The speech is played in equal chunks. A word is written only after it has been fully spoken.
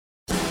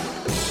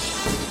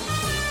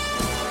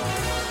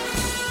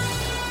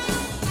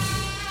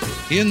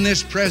In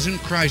this present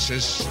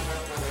crisis,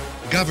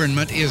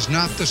 government is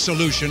not the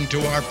solution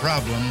to our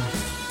problem.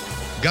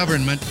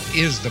 Government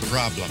is the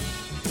problem.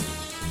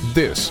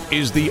 This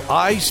is the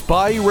I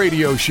Spy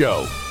Radio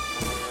Show.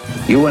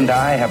 You and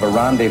I have a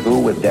rendezvous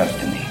with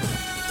destiny.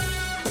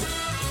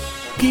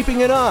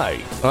 Keeping an eye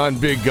on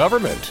big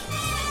government.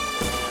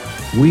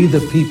 We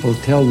the people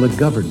tell the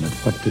government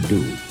what to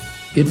do.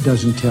 It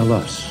doesn't tell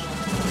us.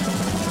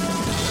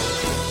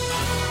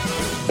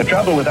 The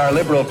trouble with our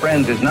liberal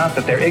friends is not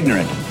that they're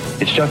ignorant.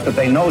 It's just that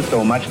they know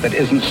so much that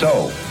isn't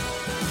so.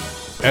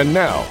 And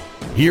now,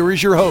 here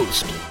is your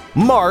host,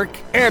 Mark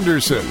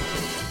Anderson.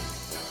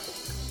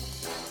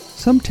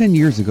 Some 10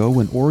 years ago,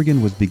 when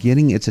Oregon was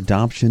beginning its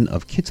adoption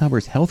of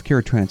Kitzhaber's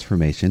healthcare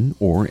transformation,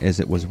 or as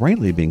it was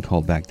rightly being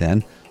called back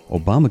then,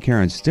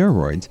 Obamacare on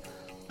steroids,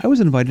 I was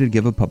invited to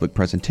give a public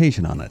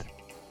presentation on it.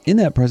 In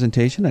that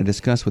presentation, I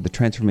discussed what the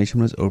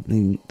transformation was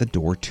opening the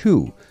door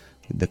to,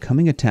 the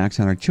coming attacks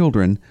on our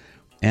children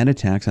and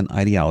attacks on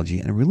ideology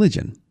and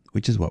religion,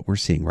 which is what we're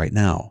seeing right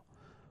now.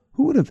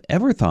 Who would have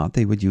ever thought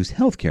they would use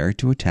healthcare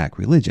to attack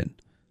religion?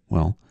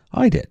 Well,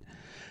 I did.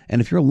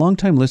 And if you're a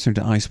longtime listener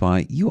to I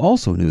Spy, you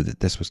also knew that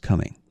this was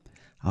coming.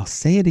 I'll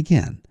say it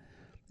again.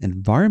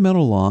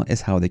 Environmental law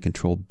is how they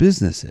control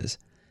businesses.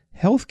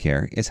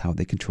 Healthcare is how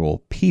they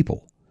control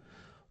people.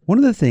 One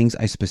of the things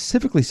I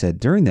specifically said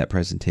during that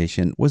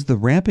presentation was the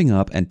ramping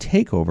up and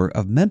takeover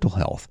of mental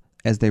health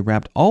as they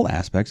wrapped all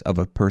aspects of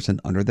a person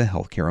under the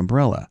healthcare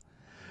umbrella.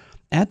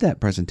 At that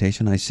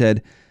presentation, I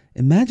said,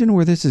 imagine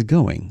where this is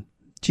going.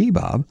 Gee,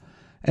 Bob,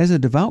 as a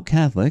devout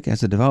Catholic,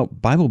 as a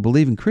devout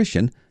Bible-believing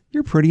Christian,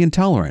 you're pretty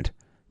intolerant.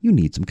 You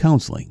need some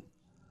counseling.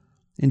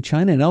 In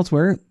China and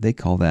elsewhere, they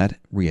call that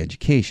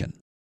re-education.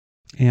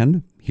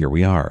 And here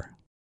we are.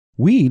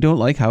 We don't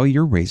like how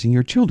you're raising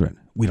your children.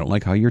 We don't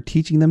like how you're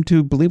teaching them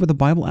to believe what the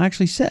Bible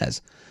actually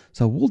says.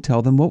 So we'll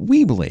tell them what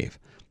we believe,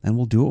 and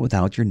we'll do it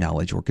without your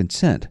knowledge or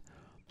consent.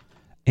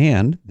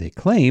 And they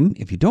claim,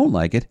 if you don't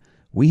like it,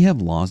 we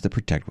have laws that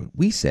protect what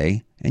we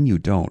say, and you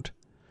don't.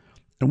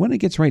 And when it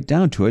gets right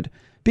down to it,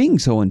 being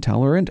so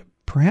intolerant,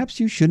 perhaps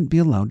you shouldn't be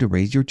allowed to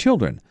raise your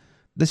children.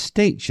 The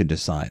state should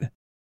decide.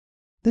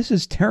 This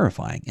is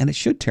terrifying, and it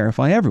should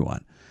terrify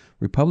everyone.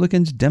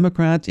 Republicans,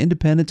 Democrats,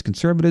 Independents,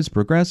 Conservatives,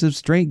 Progressives,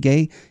 straight,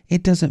 gay,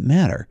 it doesn't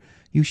matter.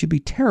 You should be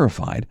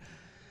terrified.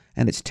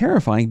 And it's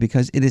terrifying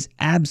because it is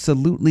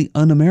absolutely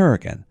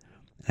un-American.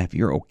 And if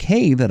you're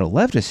okay that a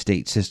leftist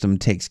state system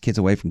takes kids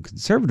away from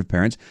conservative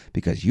parents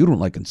because you don't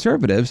like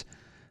conservatives,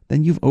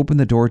 then you've opened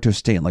the door to a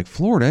state like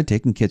Florida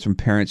taking kids from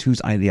parents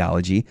whose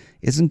ideology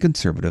isn't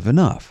conservative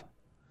enough.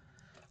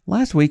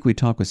 Last week, we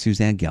talked with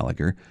Suzanne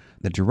Gallagher,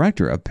 the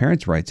director of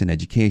Parents' Rights in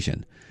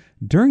Education.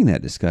 During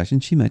that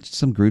discussion, she mentioned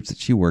some groups that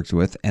she works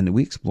with, and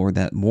we explored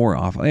that more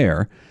off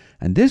air.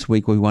 And this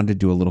week, we wanted to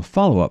do a little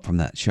follow-up from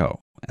that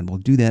show. And we'll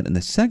do that in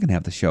the second half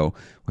of the show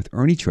with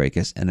Ernie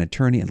Trakas, an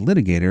attorney and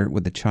litigator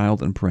with the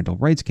Child and Parental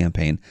Rights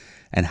Campaign,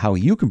 and how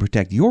you can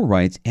protect your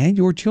rights and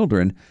your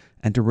children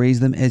and to raise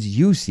them as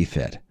you see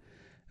fit.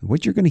 And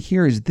what you're going to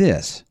hear is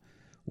this.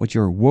 What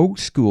your woke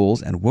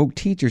schools and woke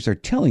teachers are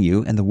telling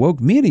you and the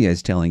woke media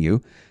is telling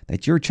you,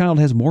 that your child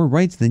has more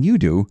rights than you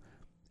do,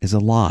 is a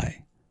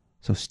lie.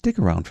 So stick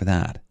around for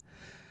that.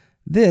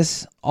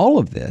 All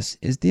of this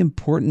is the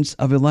importance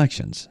of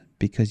elections,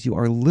 because you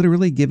are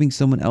literally giving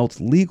someone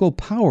else legal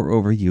power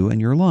over you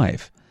and your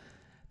life.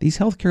 These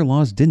healthcare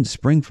laws didn't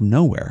spring from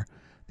nowhere.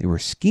 They were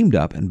schemed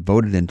up and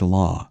voted into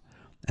law.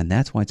 And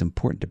that's why it's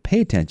important to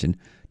pay attention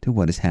to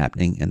what is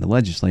happening in the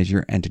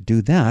legislature. And to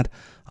do that,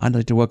 I'd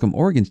like to welcome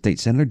Oregon State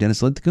Senator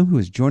Dennis Linthicum, who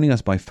is joining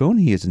us by phone.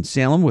 He is in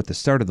Salem with the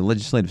start of the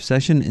legislative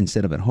session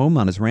instead of at home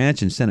on his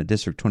ranch in Senate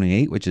District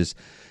 28, which is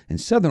in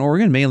Southern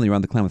Oregon, mainly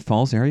around the Klamath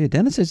Falls area.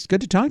 Dennis, it's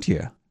good to talk to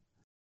you.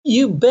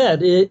 You bet.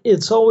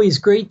 It's always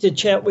great to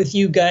chat with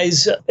you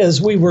guys.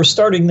 As we were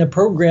starting the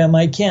program,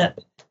 I can't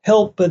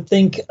help but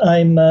think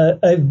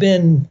I've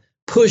been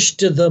pushed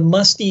to the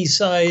musty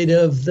side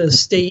of the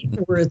state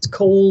where it's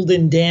cold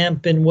and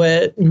damp and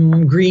wet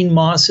and green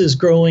moss is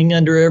growing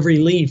under every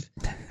leaf.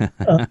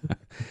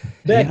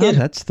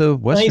 That's the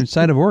western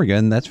side of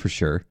Oregon, that's for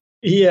sure.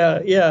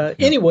 Yeah.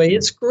 Anyway,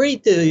 it's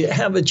great to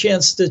have a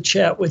chance to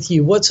chat with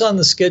you. What's on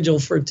the schedule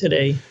for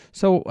today?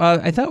 So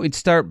I thought we'd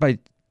start by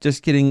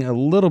just getting a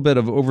little bit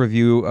of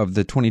overview of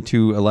the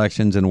 22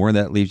 elections and where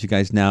that leaves you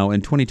guys now.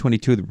 In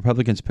 2022, the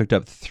Republicans picked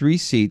up 3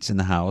 seats in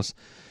the House,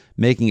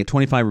 making it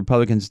 25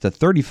 Republicans to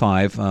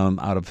 35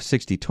 out of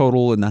 60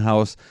 total in the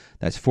House.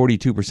 That's 42%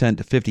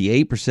 to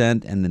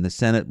 58%. And in the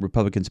Senate,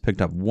 Republicans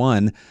picked up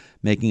 1,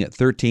 making it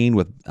 13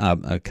 with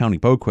counting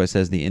Boquist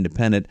as the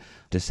independent,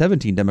 to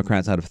 17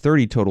 Democrats out of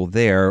 30 total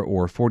there,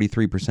 or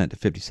 43% to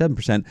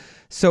 57%.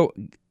 So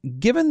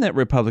given that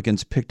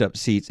Republicans picked up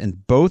seats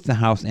in both the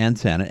House and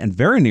Senate, and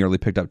very nearly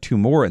picked up 2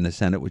 more in the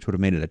Senate, which would have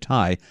made it a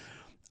tie,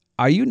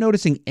 are you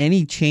noticing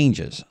any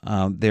changes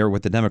there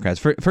with the Democrats?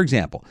 For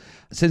example,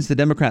 since the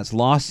Democrats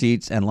lost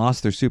seats and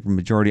lost their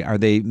supermajority, are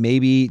they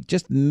maybe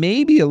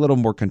a little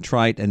more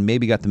contrite and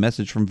maybe got the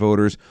message from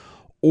voters,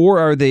 or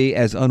are they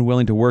as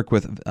unwilling to work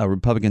with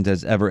Republicans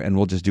as ever and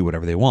will just do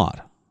whatever they want?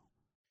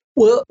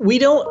 Well,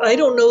 I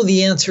don't know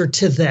the answer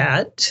to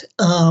that.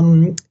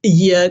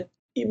 Yet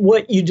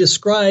what you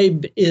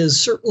describe is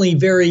certainly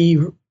very,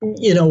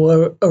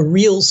 a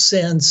real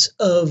sense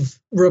of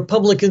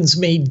Republicans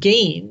made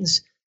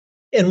gains.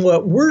 And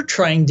what we're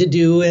trying to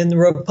do, and the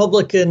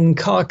Republican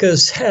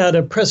caucus had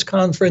a press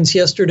conference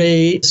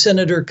yesterday.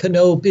 Senator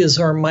Knopp is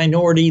our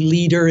minority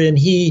leader, and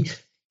he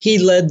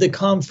led the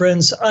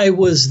conference. I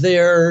was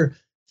there.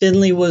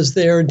 Finley was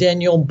there,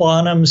 Daniel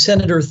Bonham,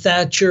 Senator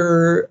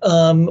Thatcher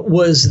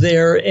was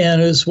there,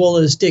 and as well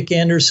as Dick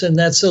Anderson.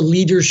 That's a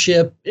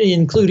leadership,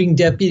 including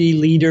deputy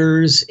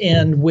leaders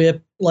and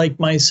whip like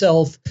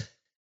myself.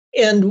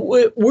 And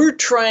we're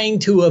trying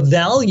to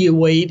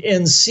evaluate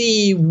and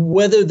see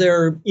whether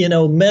they're,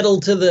 metal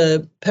to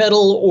the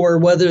pedal or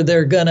whether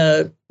they're going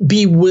to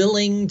be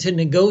willing to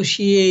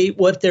negotiate,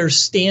 what their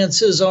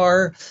stances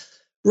are.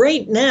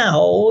 Right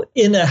now,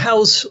 in a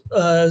House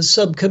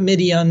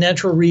subcommittee on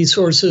natural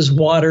resources,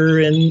 water,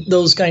 and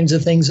those kinds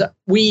of things,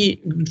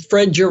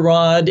 Fred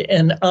Gerard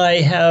and I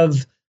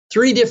have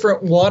 3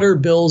 different water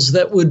bills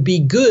that would be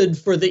good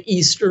for the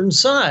eastern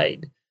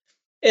side.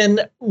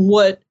 And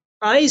what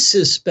I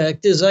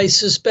suspect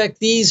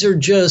these are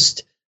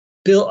just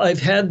bill.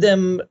 I've had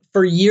them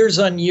for years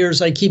on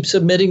years. I keep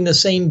submitting the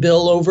same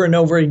bill over and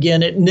over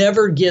again. It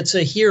never gets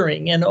a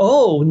hearing. And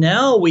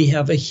now we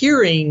have a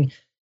hearing.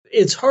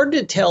 It's hard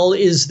to tell.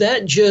 Is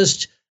that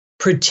just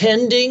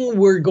pretending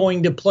we're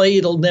going to play?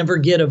 It'll never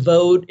get a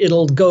vote.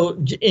 It'll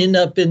end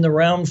up in the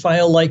round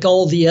file like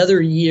all the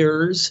other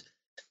years.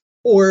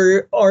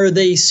 Or are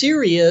they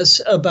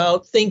serious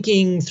about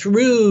thinking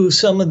through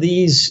some of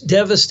these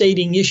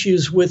devastating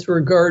issues with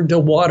regard to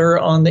water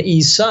on the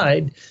east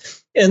side?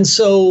 And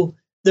so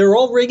they're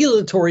all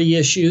regulatory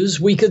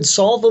issues. We could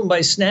solve them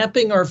by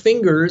snapping our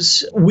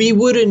fingers. We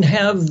wouldn't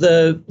have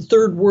the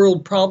third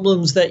world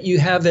problems that you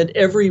have at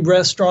every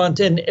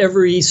restaurant and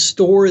every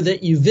store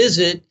that you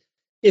visit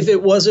if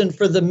it wasn't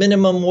for the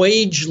minimum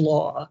wage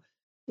law.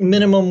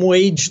 Minimum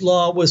wage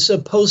law was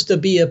supposed to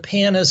be a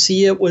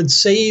panacea. It would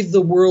save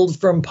the world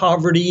from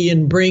poverty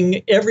and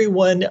bring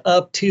everyone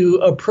up to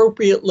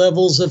appropriate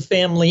levels of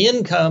family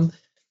income.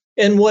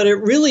 And what it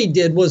really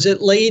did was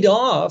it laid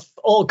off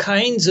all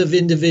kinds of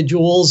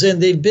individuals,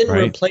 and they've been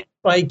replaced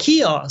by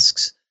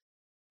kiosks.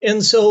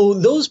 And so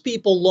those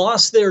people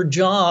lost their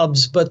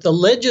jobs, but the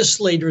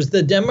legislators,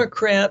 the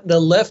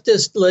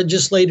leftist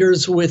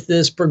legislators with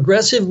this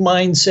progressive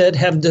mindset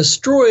have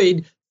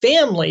destroyed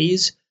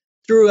families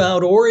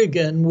throughout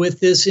Oregon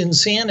with this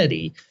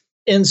insanity.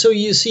 And so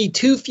you see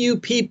too few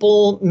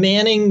people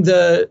manning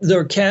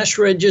their cash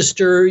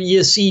register.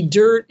 You see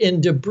dirt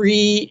and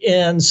debris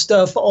and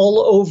stuff all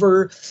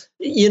over.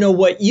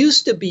 What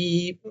used to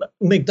be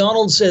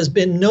McDonald's has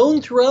been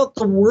known throughout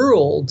the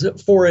world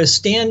for a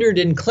standard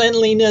in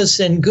cleanliness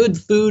and good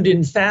food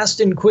and fast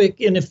and quick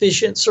and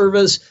efficient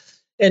service.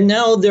 And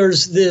now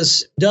there's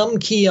this dumb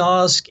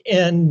kiosk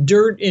and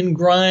dirt and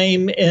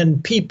grime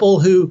and people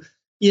who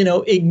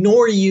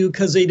ignore you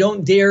because they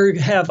don't dare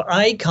have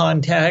eye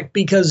contact,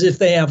 because if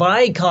they have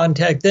eye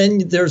contact,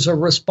 then there's a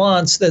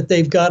response that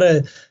they've got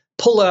to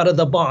pull out of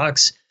the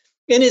box.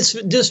 And it's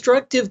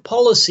destructive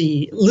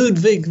policy.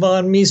 Ludwig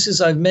von Mises,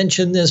 I've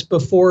mentioned this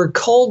before,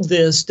 called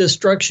this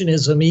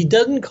destructionism. He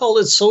doesn't call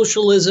it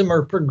socialism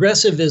or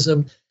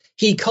progressivism.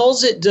 He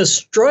calls it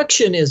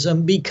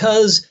destructionism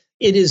because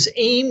it is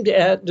aimed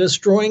at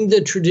destroying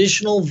the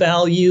traditional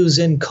values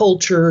and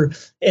culture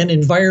and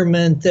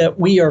environment that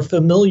we are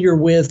familiar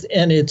with.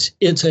 And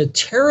it's a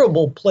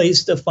terrible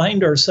place to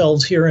find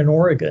ourselves here in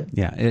Oregon.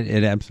 Yeah,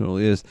 it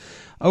absolutely is.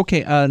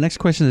 Okay, next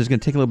question is going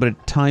to take a little bit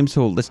of time,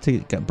 so let's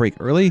take a break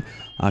early.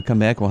 Come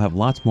back. We'll have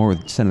lots more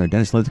with Senator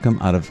Dennis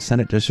Lincicome out of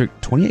Senate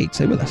District 28.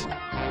 Stay with us.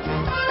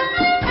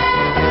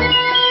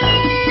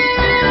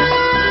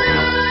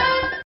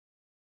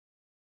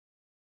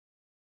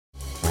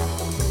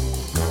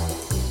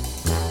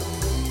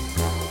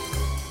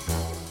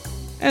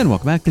 And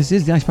welcome back. This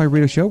is the iSpy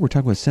Radio Show. We're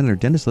talking with Senator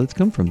Dennis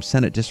Lincicome from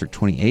Senate District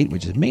 28,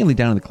 which is mainly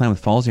down in the Klamath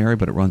Falls area,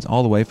 but it runs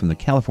all the way from the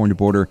California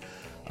border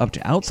up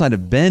to outside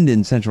of Bend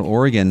in Central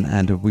Oregon.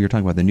 And we were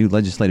talking about the new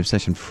legislative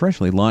session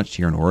freshly launched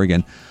here in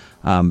Oregon.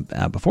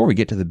 Before we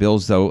get to the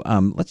bills, though,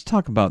 let's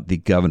talk about the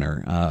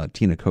governor,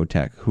 Tina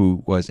Kotek,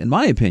 who was, in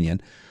my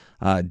opinion,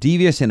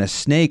 devious and a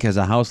snake as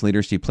a House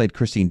leader. She played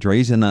Christine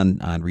Drazan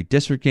on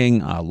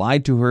redistricting,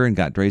 lied to her and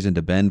got Drazan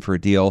to bend for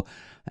a deal,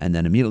 and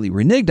then immediately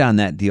reneged on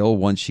that deal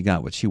once she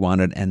got what she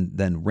wanted, and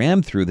then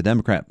rammed through the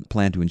Democrat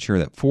plan to ensure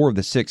that 4 of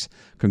the 6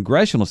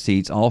 congressional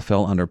seats all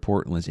fell under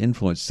Portland's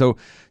influence. So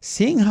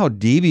seeing how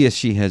devious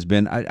she has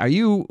been, are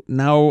you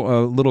now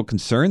a little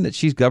concerned that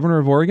she's governor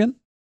of Oregon?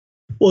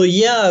 Well,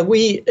 yeah,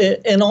 we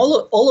and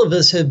all of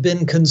us have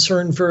been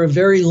concerned for a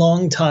very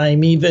long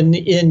time. Even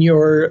in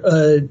your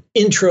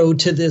intro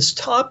to this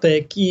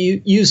topic,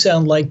 you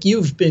sound like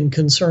you've been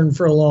concerned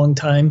for a long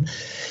time.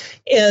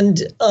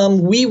 And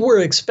we were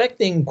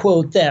expecting,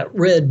 quote, that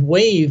red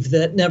wave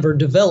that never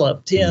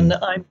developed. And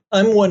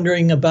I'm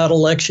wondering about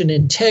election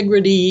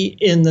integrity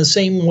in the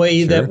same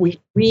way that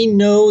we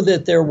know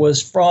that there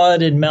was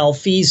fraud and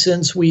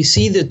malfeasance. We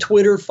see the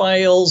Twitter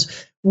files.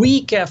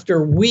 Week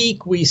after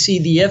week, we see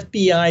the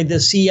FBI, the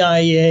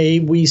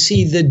CIA, we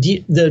see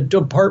the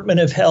Department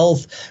of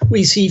Health,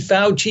 we see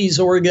Fauci's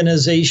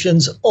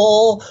organizations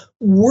all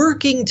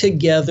working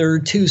together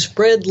to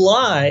spread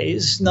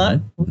lies, not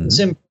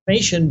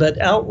misinformation, but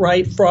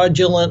outright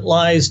fraudulent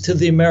lies to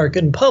the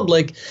American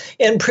public,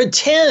 and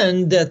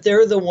pretend that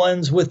they're the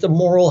ones with the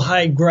moral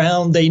high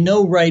ground. They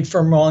know right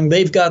from wrong.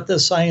 They've got the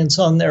science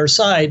on their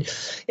side.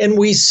 And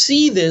we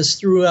see this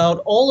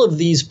throughout all of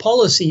these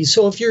policies.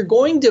 So if you're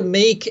going to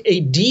make a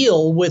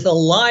deal with a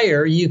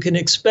liar, you can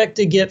expect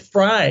to get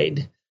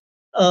fried.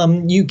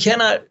 You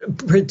cannot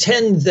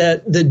pretend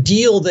that the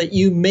deal that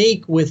you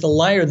make with a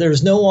liar,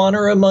 there's no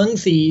honor among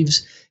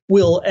thieves,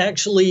 will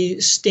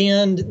actually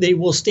they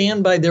will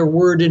stand by their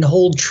word and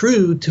hold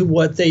true to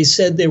what they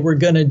said they were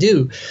going to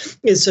do.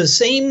 It's the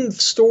same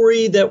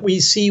story that we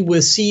see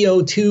with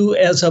CO2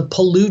 as a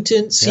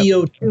pollutant. Yep.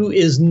 CO2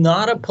 is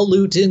not a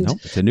pollutant. Nope,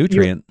 it's a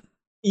nutrient.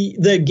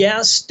 The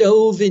gas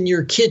stove in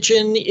your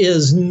kitchen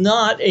is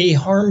not a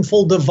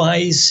harmful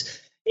device,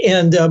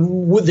 and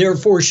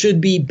therefore should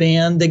be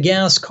banned. The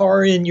gas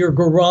car in your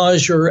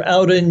garage or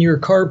out in your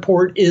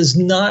carport is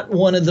not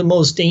one of the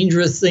most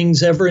dangerous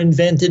things ever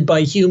invented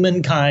by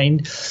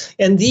humankind.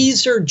 And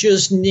these are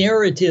just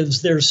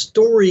narratives. They're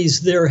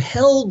stories. They're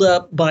held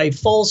up by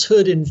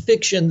falsehood and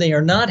fiction. They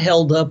are not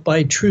held up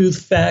by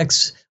truth,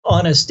 facts,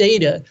 honest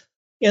data.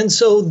 And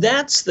so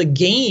that's the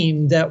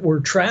game that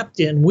we're trapped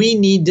in. We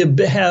need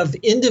to have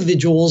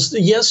individuals.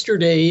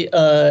 Yesterday,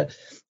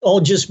 I'll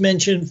just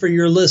mention for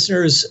your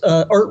listeners,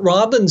 Art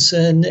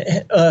Robinson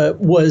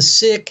was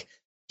sick.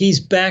 He's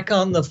back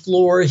on the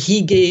floor.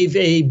 He gave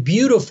a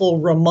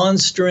beautiful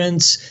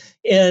remonstrance.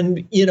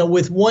 And,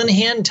 with one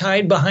hand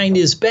tied behind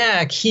his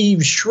back, he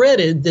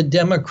shredded the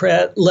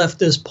Democrat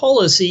leftist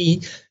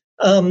policy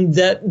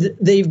that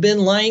they've been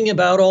lying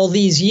about all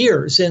these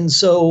years. And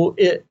so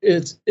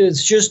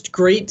it's just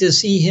great to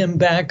see him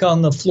back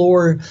on the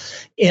floor.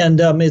 And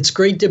it's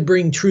great to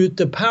bring truth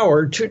to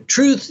power.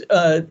 Truth,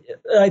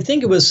 I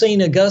think it was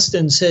St.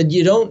 Augustine said,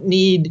 you don't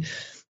need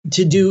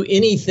to do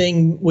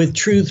anything with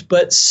truth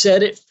but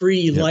set it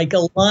free. Yep. Like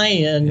a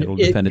lion. It'll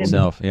defend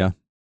itself, yeah.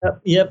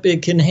 Yep,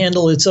 it can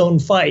handle its own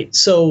fight.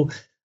 So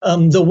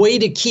the way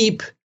to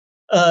keep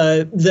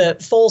that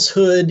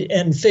falsehood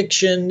and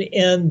fiction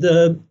and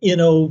the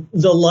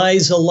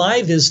lies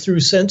alive is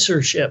through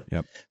censorship.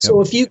 Yep. So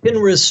if you can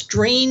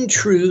restrain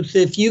truth,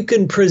 if you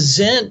can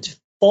present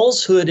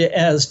falsehood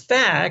as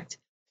fact,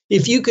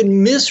 if you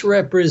can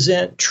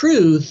misrepresent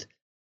truth,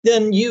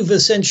 then you've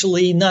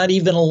essentially not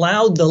even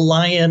allowed the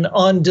lion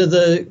onto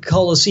the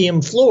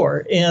Colosseum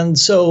floor. And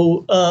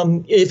so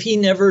if he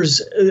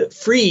never's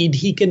freed,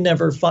 he can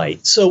never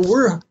fight. So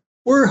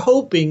we're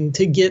hoping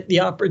to get the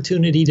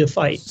opportunity to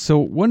fight. So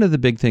one of the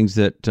big things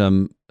that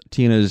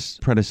Tina's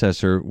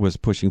predecessor was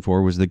pushing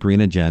for was the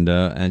green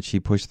agenda, and she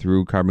pushed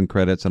through carbon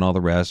credits and all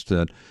the rest,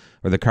 or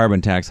the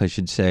carbon tax, I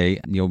should say,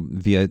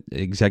 via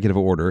executive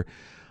order.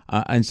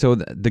 And so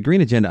the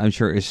green agenda, I'm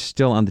sure, is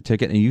still on the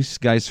ticket. And you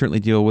guys certainly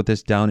deal with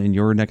this down in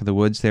your neck of the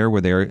woods there,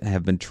 where they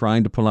have been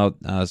trying to pull out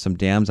some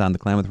dams on the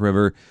Klamath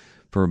River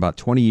for about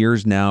 20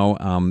 years now.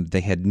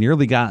 They had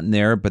nearly gotten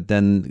there, but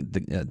then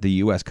the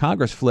U.S.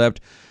 Congress flipped.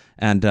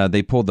 And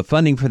they pulled the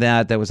funding for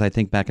that. That was, I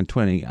think, back in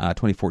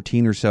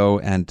 2014 or so.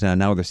 And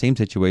now the same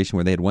situation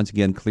where they had once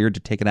again cleared to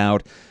take it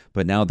out.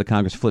 But now the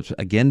Congress flips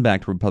again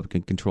back to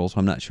Republican control. So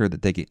I'm not sure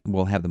that they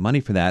will have the money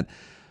for that.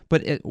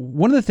 But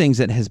one of the things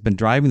that has been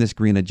driving this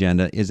green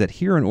agenda is that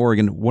here in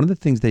Oregon, one of the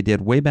things they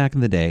did way back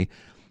in the day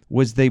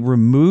was they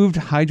removed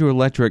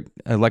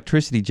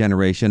electricity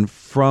generation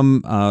from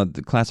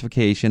the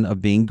classification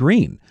of being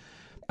green.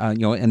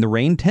 And the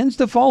rain tends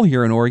to fall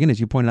here in Oregon,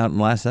 as you pointed out in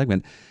the last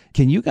segment.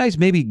 Can you guys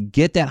maybe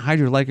get that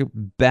hydroelectric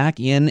back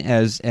in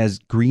as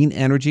green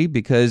energy?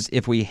 Because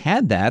if we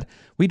had that,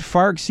 we'd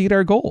far exceed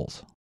our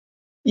goals.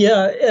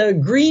 Yeah,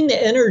 green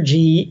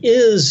energy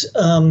is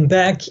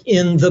back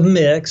in the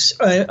mix.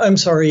 I'm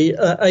sorry,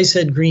 I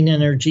said green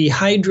energy.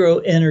 Hydro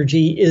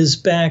energy is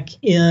back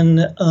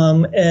in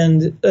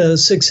and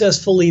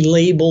successfully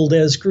labeled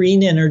as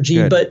green energy.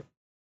 Good. But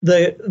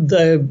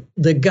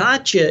the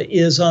gotcha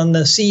is on the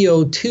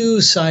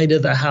CO2 side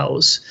of the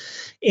house.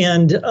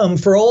 And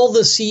for all the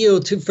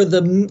CO2, for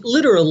the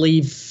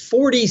literally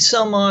 40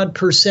 some odd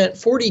percent,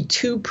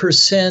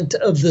 42%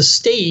 of the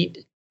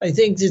state, I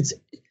think it's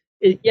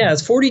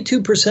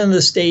 42% of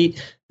the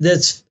state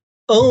that's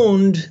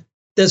owned,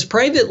 that's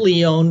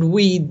privately owned.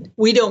 We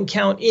don't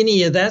count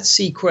any of that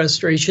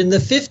sequestration. The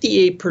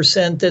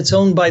 58% that's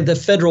owned by the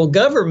federal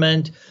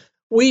government,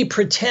 we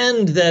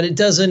pretend that it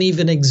doesn't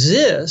even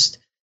exist.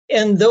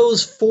 And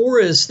those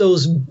forests,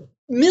 those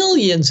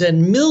millions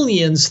and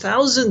millions,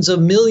 thousands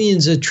of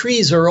millions of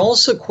trees are all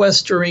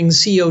sequestering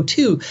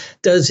CO2.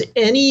 Does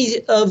any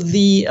of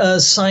the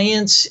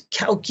science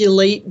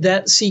calculate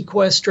that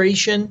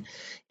sequestration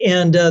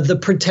and the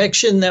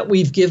protection that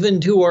we've given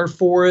to our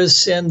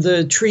forests and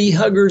the tree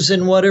huggers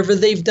and whatever?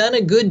 They've done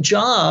a good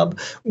job.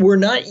 We're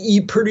not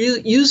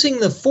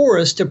using the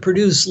forest to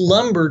produce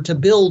lumber to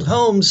build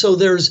homes. So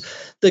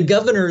the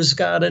governor's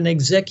got an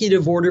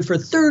executive order for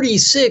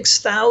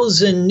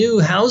 36,000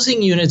 new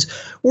housing units.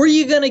 Where are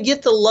you going to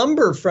get the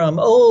lumber from?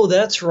 Oh,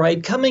 that's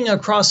right. Coming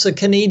across the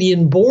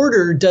Canadian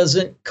border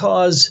doesn't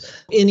cause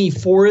any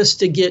forest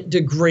to get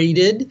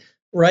degraded,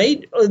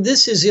 right?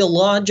 This is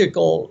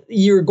illogical.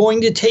 You're going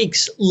to take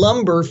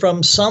lumber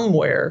from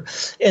somewhere.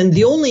 And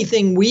the only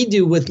thing we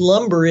do with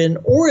lumber in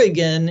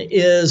Oregon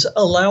is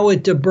allow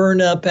it to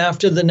burn up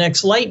after the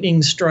next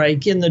lightning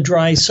strike in the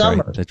dry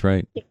summer. Right. That's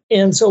right.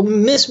 And so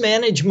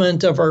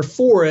mismanagement of our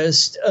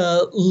forest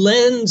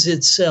lends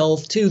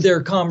itself to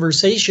their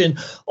conversation.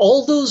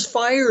 All those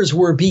fires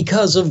were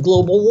because of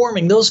global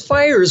warming. Those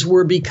fires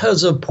were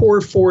because of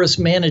poor forest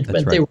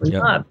management. Right. They were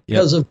not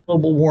because of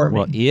global warming.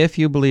 Well, if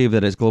you believe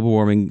that it's global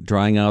warming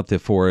drying out the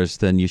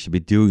forest, then you should be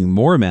doing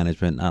more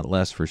management, not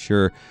less, for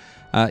sure.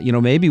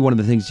 Maybe one of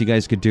the things you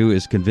guys could do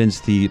is convince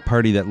the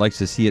party that likes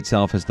to see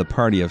itself as the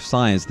party of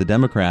science, the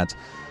Democrats.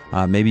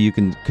 Maybe you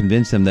can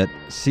convince them that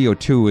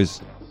CO2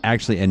 is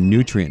actually a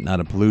nutrient, not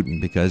a pollutant,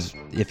 because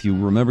if you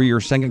remember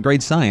your second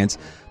grade science,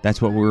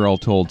 that's what we were all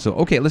told. So,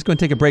 okay, let's go and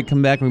take a break.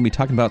 Come back. We're going to be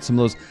talking about some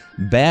of those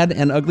bad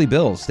and ugly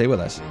bills. Stay with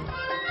us.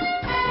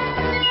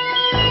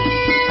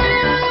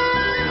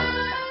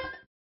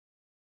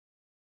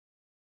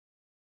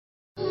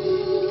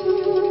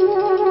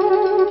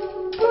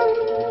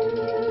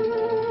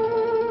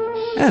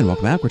 And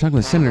welcome back. We're talking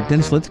with Senator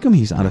Dennis Linthicum.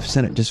 He's out of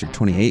Senate District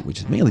 28, which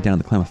is mainly down in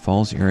the Klamath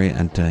Falls area,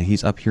 and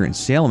he's up here in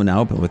Salem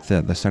now, but with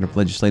the start of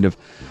legislative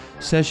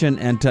session.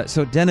 And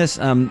so, Dennis,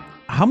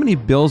 how many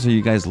bills are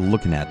you guys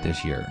looking at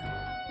this year?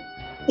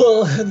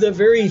 Well, the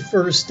very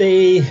first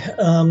day,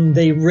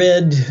 they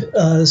read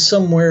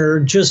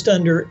somewhere just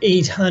under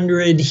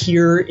 800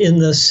 here in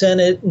the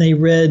Senate, and they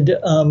read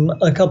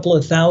a couple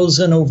of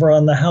thousand over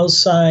on the House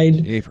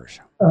side.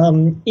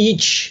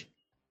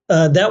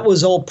 That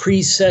was all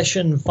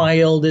pre-session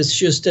filed. It's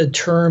just a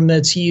term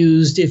that's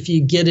used if you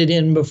get it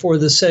in before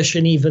the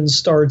session even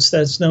starts.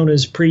 That's known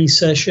as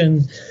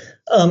pre-session.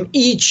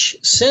 Each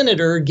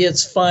senator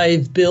gets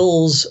 5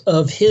 bills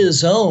of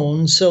his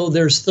own. So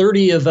there's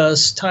 30 of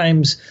us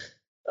times,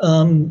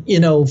 5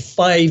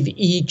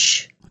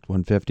 each.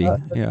 150,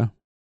 yeah.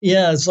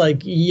 Yeah, it's like,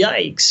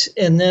 yikes.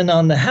 And then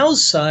on the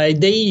House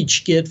side, they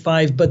each get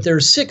 5, but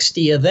there's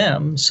 60 of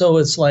them. So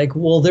it's like,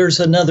 well, there's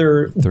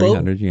another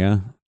 300, yeah.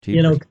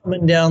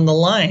 Coming down the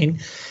line.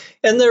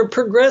 And they're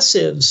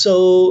progressive.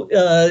 So,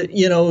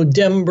 Senator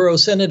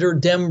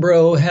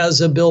Dembro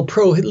has a bill,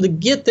 prohibiting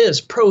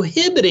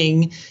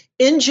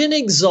engine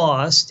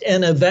exhaust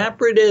and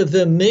evaporative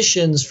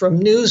emissions from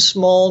new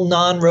small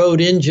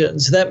non-road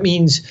engines. That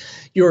means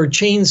your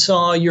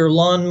chainsaw, your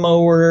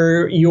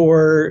lawnmower,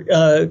 your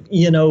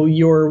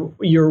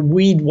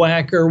weed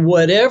whacker,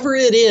 whatever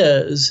it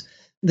is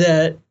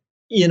that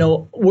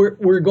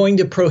we're going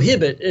to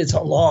prohibit. It's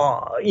a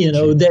law,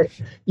 that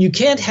you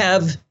can't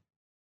have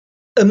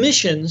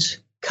emissions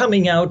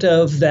coming out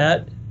of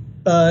that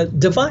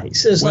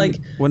device. It's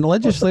when the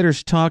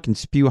legislators talk and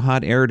spew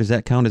hot air, does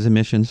that count as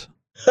emissions?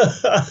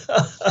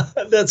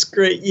 That's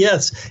great.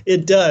 Yes,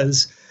 it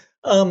does.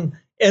 And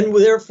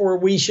therefore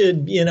we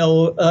should,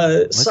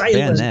 let's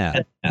ban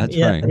that. That's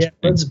right. Yeah,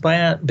 let's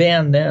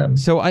ban them.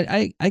 So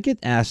I get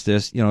asked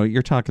this,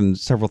 you're talking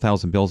several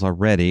thousand bills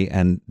already,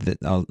 and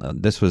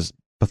this was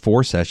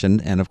before session,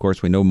 and of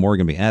course we know more are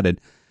going to be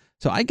added.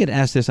 So I get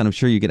asked this, and I'm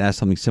sure you get asked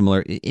something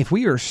similar. If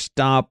we were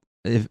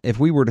if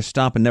we were to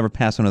stop and never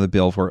pass another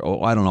bill for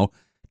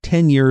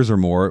 10 years or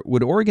more,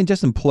 would Oregon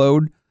just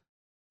implode?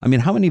 I mean,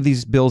 how many of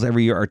these bills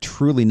every year are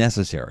truly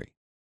necessary?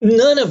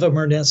 None of them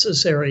are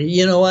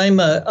necessary. I'm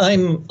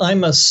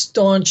a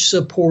staunch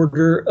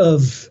supporter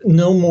of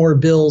no more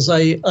bills.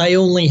 I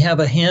only have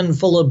a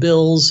handful of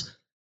bills.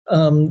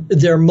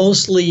 They're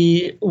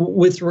mostly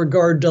with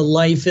regard to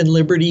life and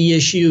liberty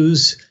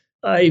issues.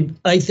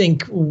 I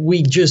think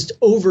we just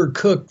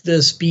overcooked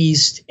this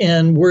beast,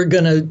 and we're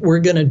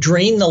gonna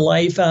drain the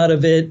life out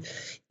of it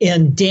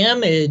and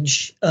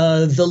damage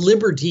the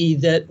liberty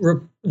that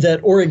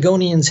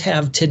Oregonians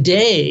have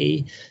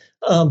today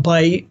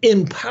by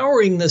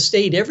empowering the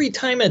state. Every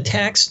time a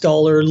tax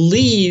dollar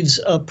leaves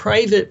a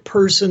private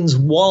person's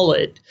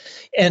wallet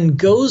and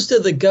goes to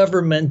the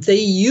government, they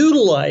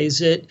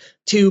utilize it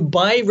to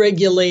buy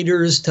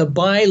regulators, to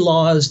buy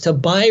laws, to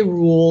buy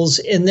rules,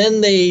 and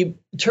then they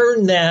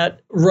turn that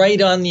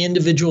right on the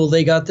individual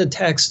they got the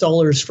tax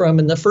dollars from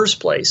in the first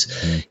place.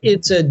 Mm-hmm.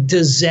 It's a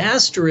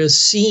disastrous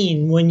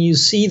scene when you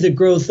see the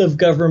growth of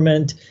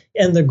government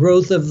and the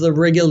growth of the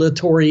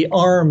regulatory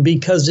arm,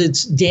 because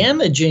it's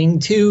damaging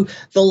to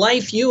the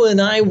life you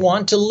and I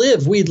want to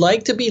live. We'd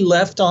like to be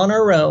left on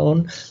our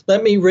own.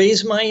 Let me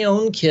raise my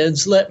own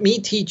kids. Let me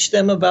teach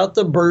them about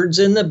the birds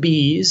and the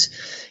bees.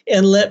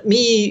 And let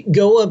me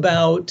go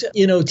about,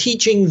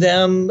 teaching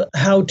them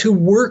how to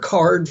work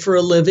hard for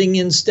a living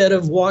instead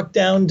of walk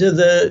down to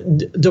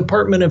the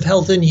Department of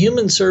Health and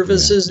Human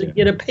Services and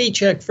get a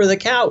paycheck for the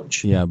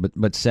couch. Yeah,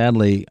 but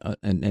sadly,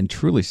 and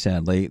truly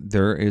sadly,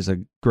 there is a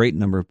great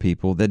number of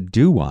people that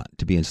do want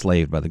to be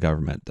enslaved by the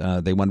government.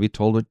 They want to be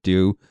told what to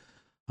do,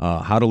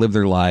 how to live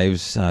their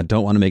lives,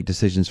 don't want to make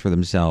decisions for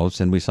themselves.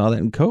 And we saw that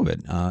in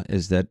COVID,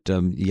 is that,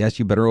 yes,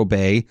 you better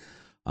obey.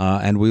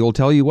 And we will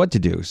tell you what to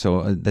do.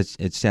 So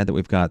it's sad that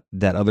we've got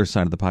that other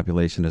side of the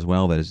population as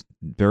well that is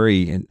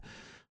very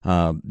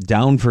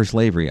down for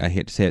slavery. I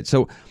hate to say it.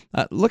 So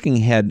looking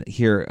ahead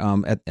here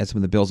at some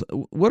of the bills,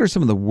 what are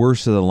some of the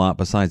worst of the lot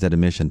besides that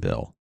emission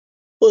bill?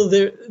 Well,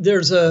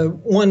 there's a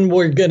one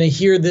we're going to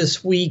hear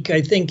this week.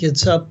 I think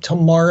it's up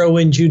tomorrow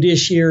in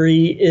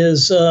Judiciary,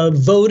 is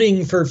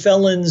voting for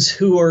felons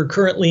who are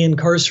currently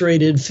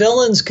incarcerated.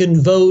 Felons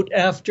can vote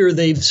after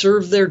they've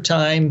served their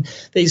time.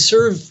 They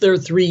serve their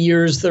 3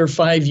 years, their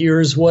 5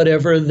 years,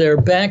 whatever.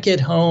 They're back at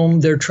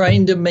home. They're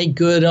trying to make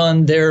good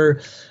on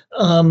their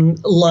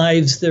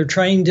lives. They're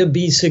trying to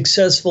be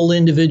successful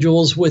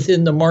individuals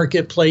within the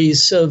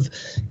marketplace of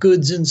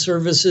goods and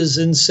services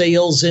and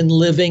sales and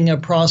living a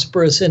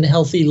prosperous and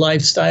healthy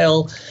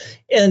lifestyle.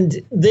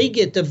 And they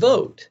get to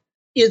vote.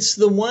 It's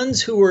the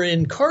ones who are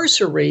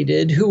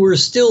incarcerated who are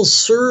still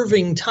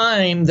serving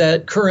time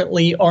that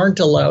currently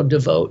aren't allowed to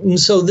vote. And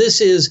so this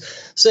is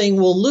saying,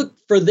 well, look,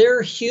 for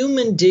their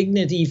human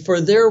dignity, for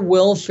their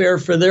welfare,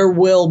 for their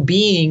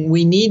well-being,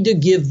 we need to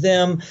give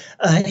them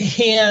a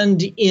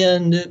hand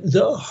in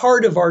the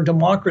heart of our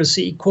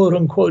democracy, quote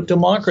unquote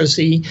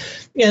democracy,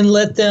 and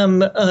let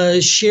them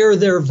share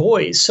their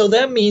voice. So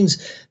that means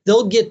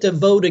they'll get to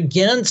vote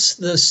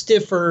against the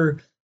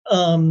stiffer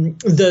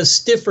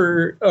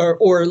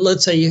or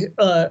let's say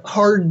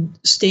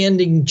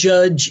hard-standing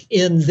judge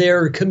in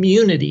their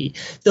community.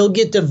 They'll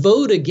get to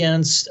vote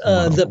against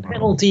the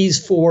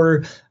penalties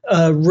for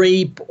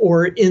rape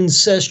or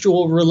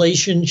incestual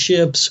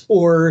relationships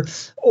or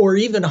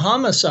even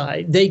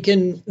homicide.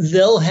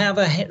 They'll have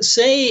a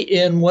say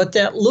in what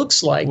that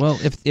looks like. Well,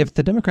 if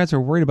the Democrats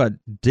are worried about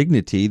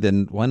dignity,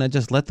 then why not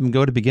just let them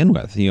go to begin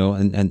with?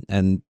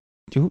 And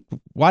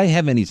why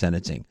have any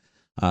sentencing?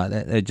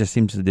 It just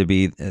seems to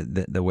be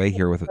the way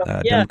here with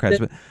Democrats.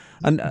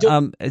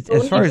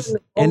 As far as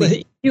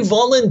you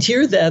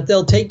volunteer that,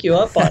 they'll take you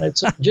up on it.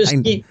 So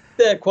just keep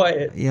that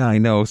quiet. Yeah, I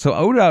know. So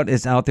ODOT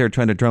is out there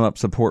trying to drum up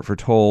support for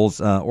tolls.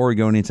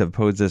 Oregonians have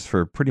opposed this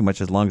for pretty much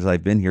as long as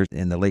I've been here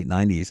in the late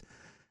 90s.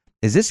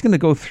 Is this going to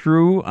go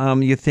through,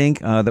 you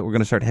think, that we're going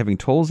to start having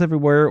tolls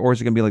everywhere, or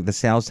is it going to be like the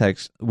sales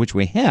tax, which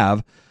we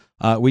have?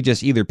 We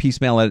just either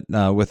piecemeal it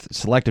with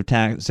selective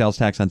sales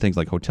tax on things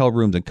like hotel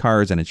rooms and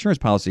cars and insurance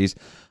policies,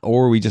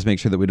 or we just make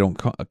sure that we don't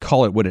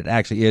call it what it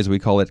actually is. We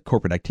call it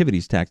corporate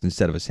activities tax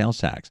instead of a sales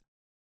tax.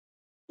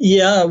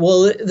 Yeah,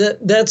 well,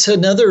 that's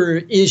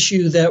another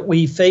issue that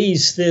we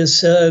face,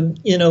 this,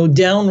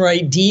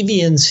 downright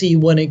deviancy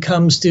when it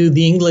comes to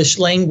the English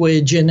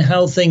language and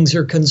how things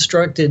are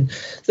constructed.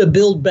 The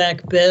Build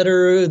Back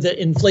Better, the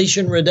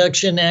Inflation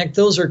Reduction Act,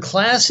 those are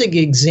classic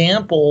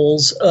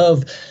examples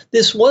of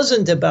this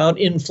wasn't about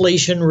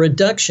inflation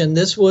reduction.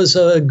 This was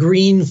a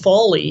green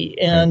folly,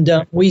 and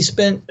we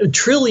spent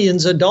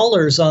trillions of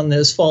dollars on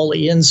this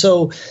folly. And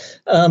so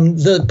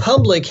the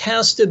public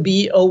has to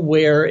be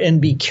aware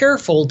and be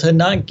careful to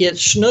not get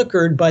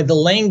snookered by the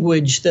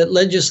language that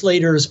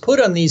legislators put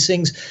on these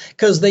things,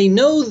 because they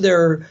know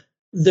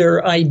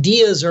their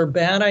ideas are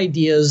bad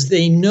ideas.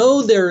 They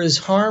know there is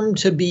harm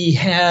to be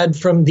had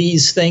from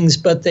these things,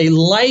 but they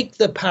like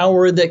the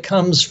power that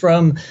comes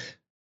from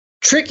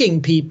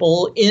tricking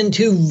people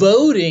into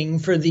voting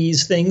for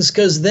these things,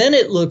 because then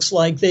it looks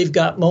like they've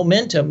got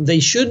momentum. They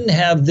shouldn't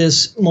have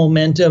this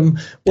momentum.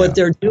 What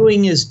they're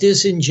doing is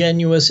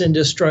disingenuous and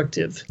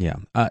destructive. Yeah.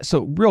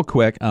 So real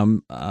quick,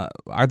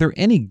 are there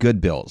any good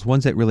bills,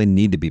 ones that really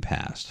need to be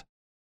passed?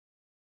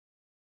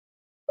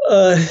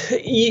 Back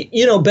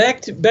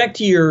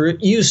to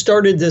you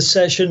started this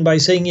session by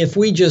saying if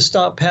we just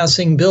stop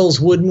passing bills,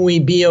 wouldn't we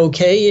be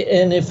okay?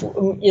 And if,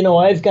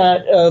 I've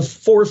got a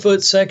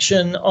 4-foot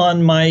section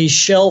on my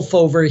shelf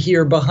over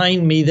here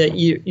behind me that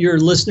your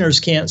listeners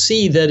can't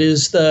see, that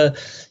is the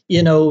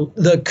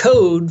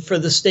code for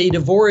the state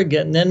of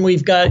Oregon. Then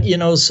we've got,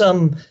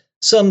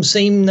 some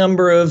same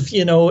number of,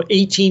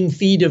 18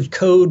 feet of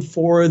code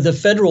for the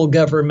federal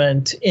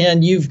government.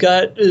 And you've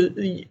got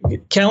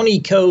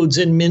county codes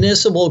and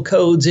municipal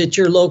codes at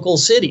your local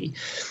city.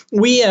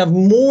 We have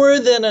more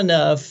than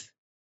enough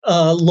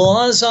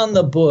laws on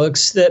the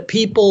books that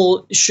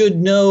people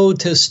should know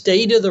to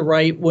stay to the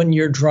right when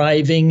you're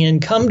driving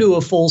and come to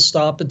a full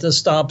stop at the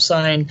stop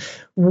sign.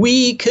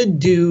 We could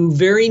do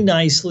very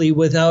nicely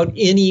without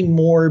any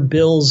more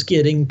bills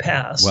getting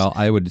passed. Well,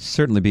 I would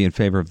certainly be in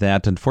favor of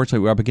that.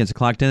 Unfortunately, we're up against the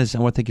clock, Dennis. I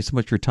want to thank you so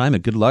much for your time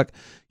and good luck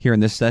here in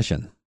this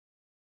session.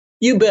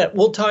 You bet.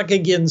 We'll talk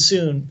again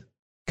soon.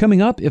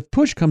 Coming up, if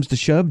push comes to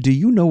shove, do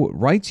you know what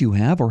rights you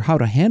have or how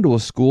to handle a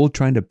school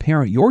trying to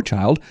parent your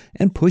child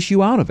and push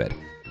you out of it?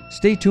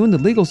 Stay tuned, the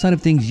legal side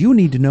of things you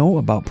need to know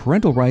about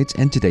parental rights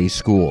in today's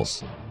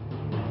schools.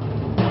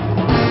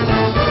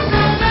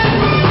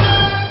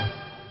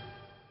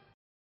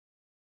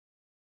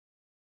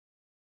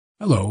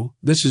 Hello,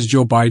 this is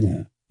Joe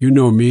Biden. You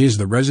know me as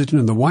the resident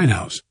of the White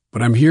House,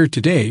 but I'm here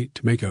today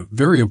to make a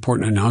very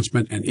important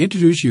announcement and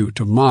introduce you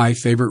to my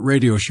favorite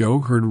radio show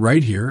heard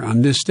right here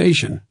on this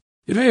station.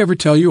 Did I ever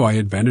tell you I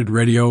invented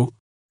radio?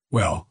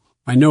 Well,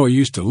 I know I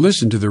used to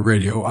listen to the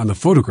radio on the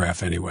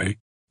photograph anyway.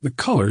 The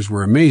colors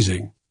were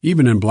amazing,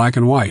 even in black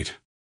and white.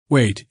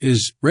 Wait,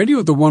 is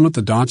radio the one with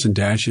the dots and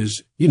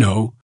dashes? You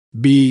know,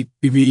 beep,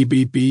 beep, beep,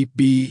 beep, beep,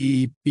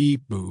 beep,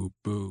 beep, boop,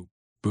 boop,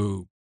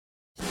 boop.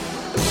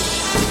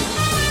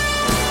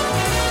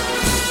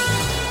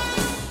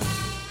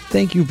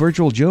 Thank you,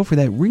 Virtual Joe, for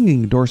that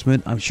ringing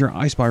endorsement. I'm sure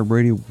iSpy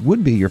Radio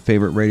would be your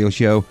favorite radio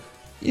show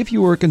if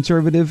you were a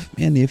conservative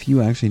and if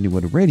you actually knew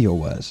what a radio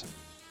was.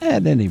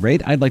 At any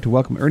rate, I'd like to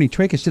welcome Ernie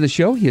Trakas to the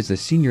show. He is the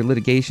Senior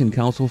Litigation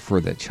Counsel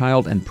for the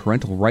Child and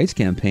Parental Rights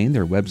Campaign.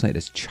 Their website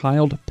is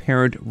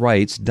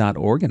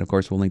childparentrights.org, and of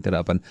course we'll link that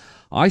up on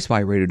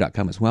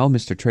iSpyRadio.com as well.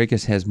 Mr.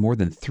 Trakas has more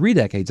than 3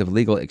 decades of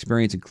legal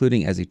experience,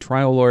 including as a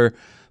trial lawyer,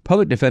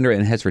 public defender,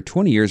 and has for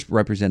 20 years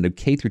represented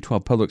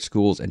K-12 public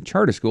schools and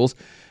charter schools.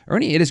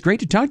 Ernie, it is great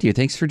to talk to you.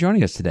 Thanks for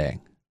joining us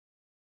today.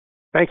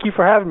 Thank you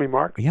for having me,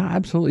 Mark. Yeah,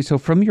 absolutely. So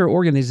from your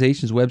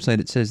organization's website,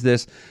 it says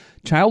this: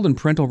 Child and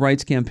Parental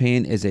Rights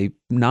Campaign is a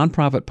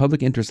nonprofit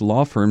public interest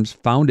law firm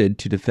founded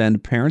to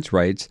defend parents'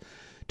 rights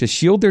to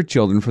shield their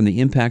children from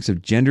the impacts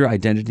of gender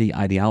identity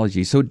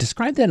ideology. So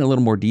describe that in a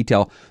little more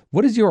detail.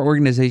 What does your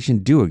organization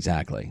do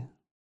exactly?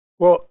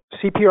 Well,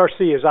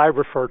 CPRC, as I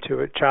refer to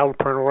it, Child and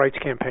Parental Rights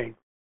Campaign,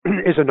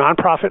 is a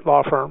nonprofit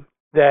law firm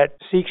that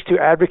seeks to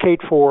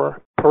advocate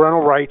for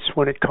parental rights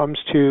when it comes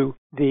to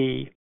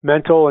the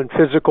mental and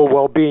physical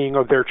well-being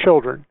of their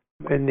children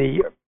and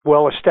the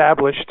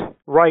well-established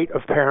right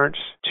of parents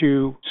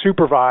to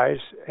supervise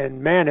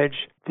and manage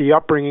the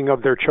upbringing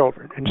of their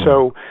children. And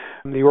so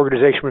the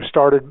organization was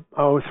started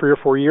 3 or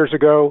 4 years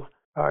ago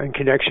in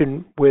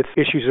connection with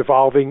issues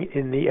evolving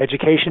in the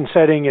education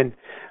setting and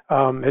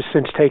has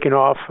since taken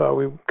off.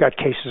 We've got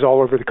cases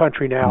all over the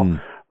country now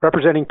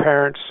representing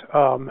parents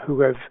who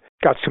have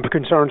got some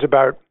concerns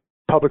about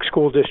public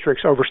school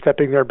districts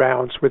overstepping their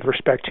bounds with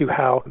respect to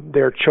how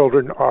their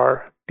children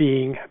are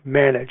being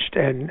managed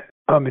and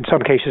in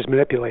some cases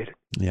manipulated.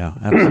 Yeah,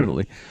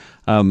 absolutely.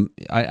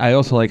 I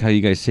also like how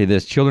you guys say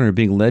this: children are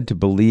being led to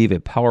believe a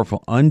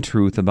powerful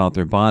untruth about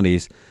their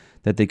bodies,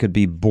 that they could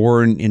be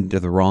born into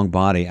the wrong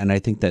body. And I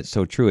think that's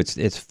so true.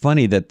 It's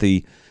funny that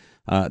the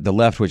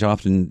left, which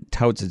often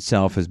touts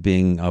itself as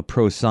being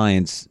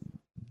pro-science,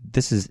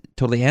 this is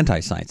totally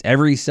anti-science.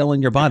 Every cell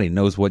in your body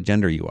knows what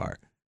gender you are.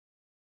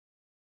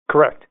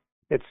 Correct.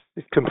 It's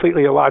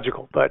completely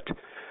illogical, but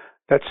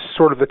that's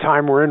sort of the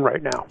time we're in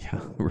right now.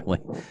 Yeah, really.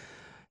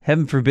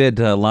 Heaven forbid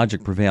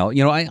logic prevail.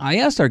 You know, I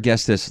asked our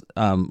guest this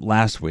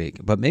last week,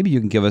 but maybe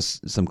you can give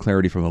us some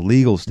clarity from a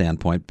legal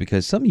standpoint,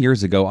 because some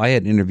years ago I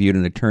had interviewed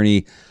an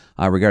attorney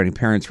regarding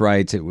parents'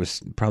 rights. It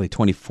was probably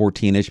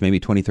 2014-ish, maybe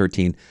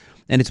 2013.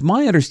 And it's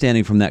my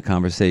understanding from that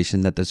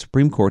conversation that the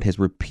Supreme Court has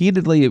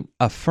repeatedly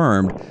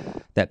affirmed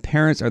that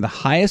parents are the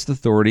highest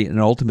authority and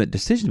ultimate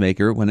decision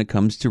maker when it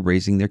comes to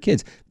raising their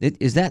kids.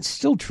 Is that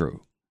still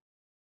true?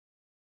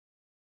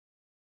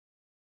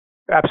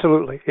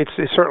 Absolutely. It's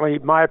certainly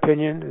my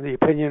opinion and the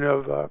opinion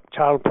of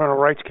Child and Parental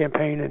Rights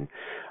Campaign. And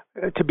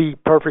to be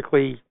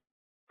perfectly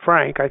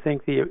frank, I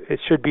think it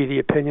should be the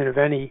opinion of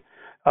any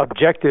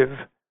objective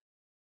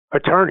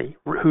attorney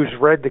who's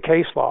read the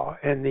case law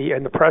and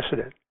the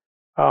precedent.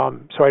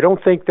 So I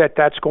don't think that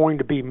that's going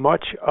to be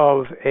much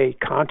of a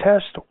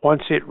contest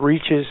once it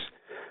reaches,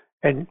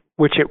 and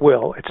which it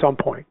will at some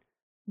point,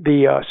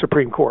 the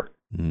Supreme Court.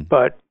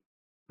 But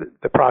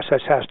the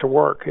process has to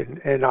work.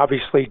 And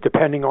obviously,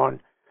 depending on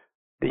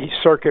the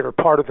circuit or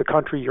part of the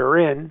country you're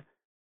in,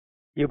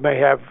 you may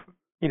have,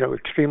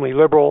 extremely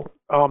liberal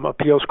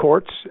appeals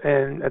courts,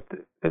 and at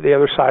the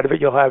other side of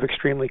it, you'll have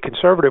extremely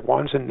conservative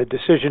ones, and the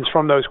decisions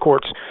from those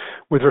courts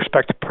with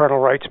respect to parental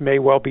rights may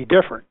well be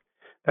different.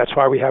 That's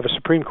why we have a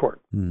Supreme Court.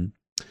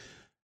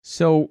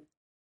 So,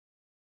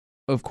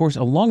 of course,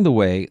 along the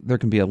way, there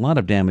can be a lot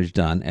of damage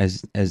done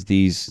as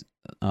these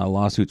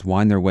lawsuits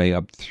wind their way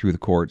up through the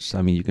courts.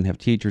 I mean, you can have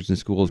teachers in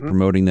schools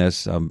promoting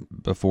this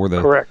before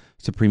the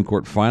Supreme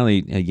Court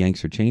finally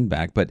yanks their chain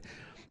back. But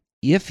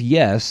if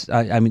yes,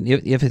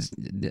 if it's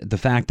the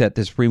fact that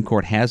the Supreme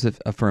Court has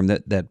affirmed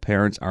that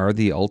parents are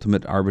the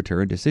ultimate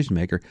arbiter and decision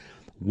maker,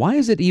 why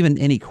is it even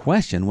any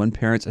question when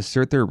parents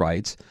assert their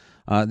rights?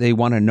 They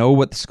want to know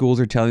what the schools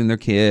are telling their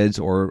kids,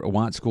 or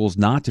want schools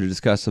not to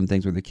discuss some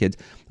things with the kids.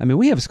 I mean,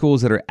 we have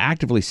schools that are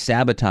actively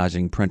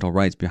sabotaging parental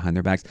rights behind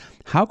their backs.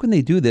 How can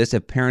they do this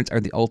if parents are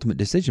the ultimate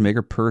decision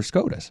maker per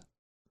SCOTUS?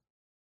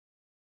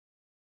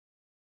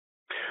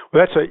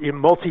 Well, that's a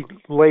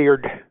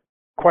multi-layered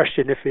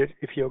question.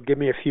 If you'll give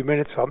me a few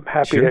minutes, I'm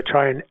happy to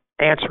try and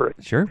answer it.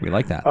 Sure, we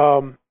like that.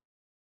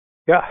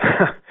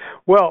 Yeah.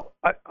 Well,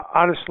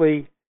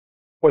 honestly,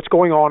 what's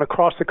going on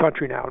across the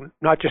country now,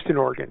 not just in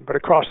Oregon, but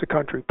across the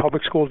country,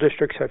 public school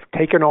districts have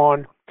taken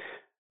on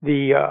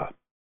the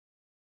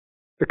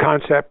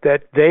concept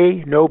that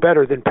they know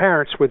better than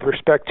parents with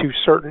respect to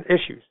certain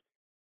issues.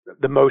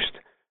 The most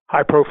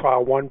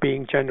high-profile one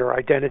being gender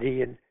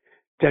identity and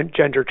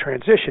gender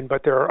transition,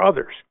 but there are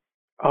others.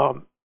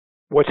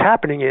 What's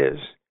happening is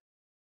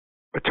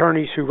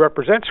attorneys who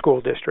represent school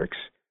districts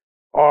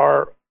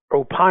are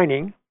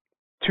opining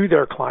to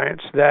their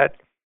clients that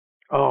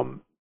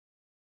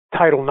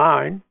Title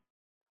IX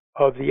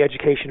of the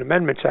Education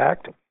Amendments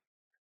Act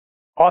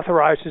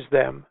authorizes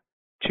them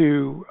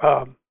to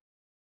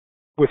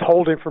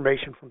withhold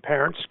information from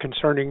parents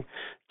concerning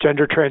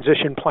gender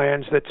transition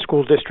plans that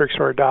school districts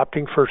are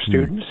adopting for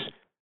students,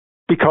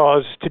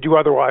 because to do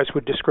otherwise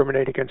would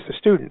discriminate against the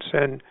students.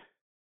 And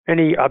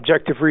any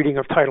objective reading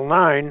of Title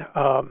IX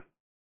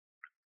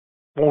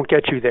won't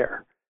get you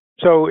there.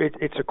 So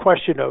it's a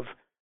question of,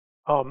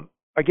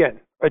 again,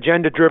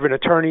 agenda-driven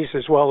attorneys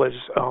as well as,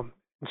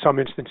 in some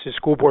instances,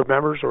 school board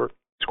members or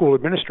school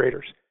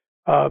administrators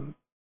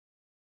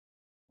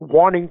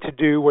wanting to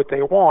do what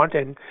they want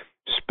and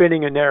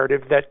spinning a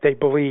narrative that they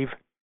believe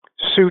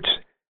suits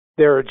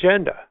their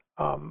agenda.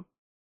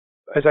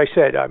 As I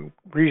said, I'm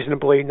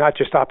reasonably not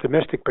just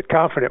optimistic but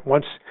confident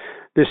once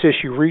this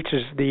issue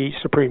reaches the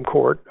Supreme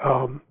Court,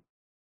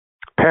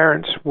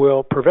 parents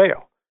will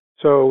prevail.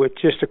 So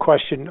it's just a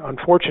question,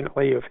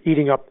 unfortunately, of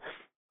eating up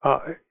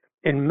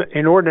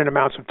inordinate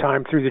amounts of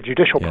time through the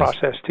judicial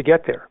process to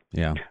get there.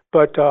 Yeah.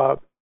 But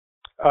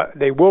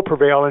they will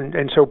prevail,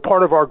 and so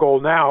part of our goal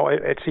now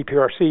at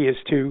CPRC is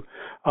to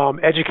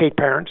educate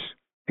parents,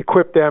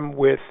 equip them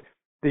with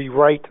the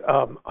right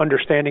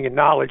understanding and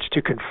knowledge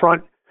to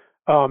confront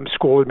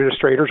school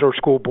administrators or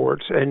school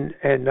boards, and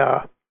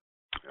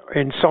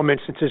in some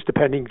instances,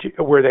 depending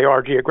where they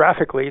are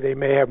geographically, they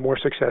may have more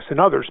success than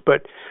others.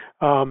 But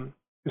the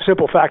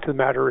simple fact of the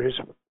matter is,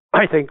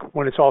 I think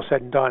when it's all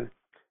said and done,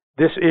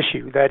 this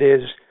issue, that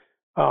is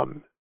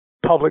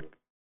public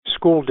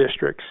school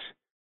districts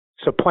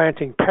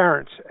supplanting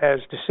parents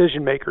as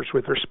decision makers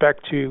with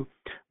respect to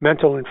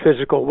mental and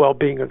physical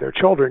well-being of their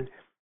children,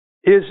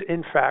 is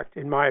in fact,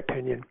 in my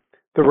opinion,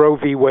 the Roe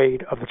v.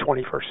 Wade of the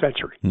 21st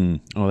century.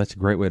 Oh, that's a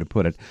great way to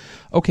put it.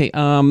 Okay,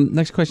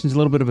 next question is a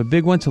little bit of a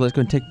big one, so let's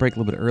go and take a break a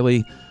little bit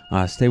early.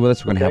 Stay with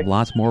us. We're going to have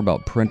lots more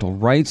about parental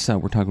rights.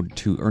 We're talking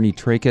to Ernie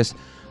Trakas.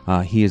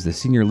 He is the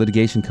Senior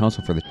Litigation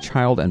Counsel for the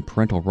Child and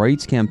Parental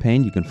Rights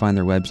Campaign. You can find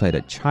their website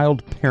at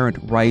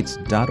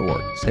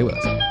childparentrights.org. Stay with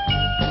us.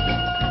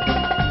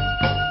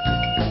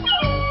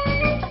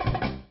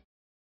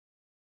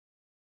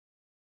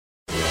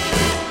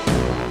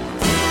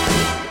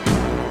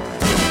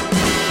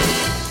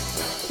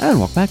 And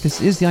welcome back.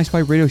 This is the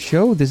iSpy Radio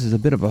Show. This is a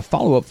bit of a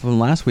follow-up from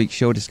last week's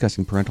show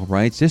discussing parental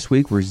rights. This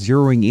week, we're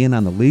zeroing in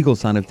on the legal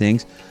side of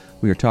things.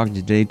 We are talking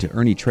today to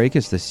Ernie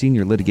Trakas, the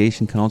Senior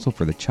Litigation Counsel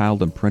for the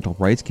Child and Parental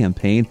Rights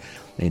Campaign,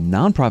 a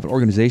nonprofit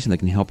organization that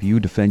can help you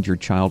defend your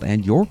child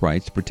and your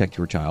rights to protect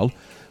your child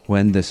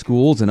when the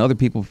schools and other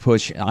people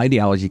push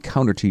ideology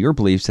counter to your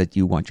beliefs that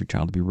you want your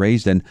child to be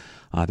raised in.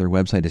 Their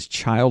website is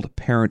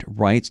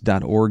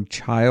childparentrights.org,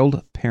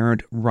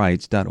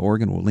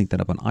 childparentrights.org, and we'll link that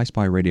up on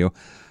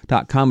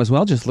iSpyRadio.com as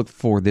well. Just look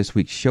for this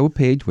week's show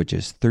page, which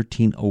is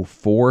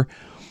 1304.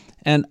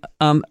 And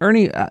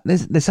Ernie,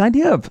 this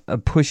idea of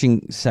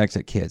pushing sex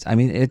at kids, I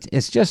mean,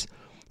 it's just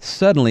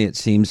suddenly, it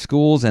seems,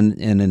 schools and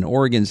in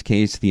Oregon's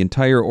case, the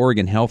entire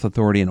Oregon Health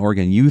Authority and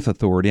Oregon Youth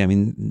Authority, I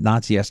mean,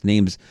 Nazi-esque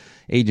names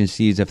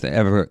agencies, if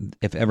ever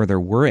there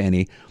were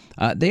any,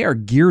 they are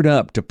geared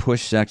up to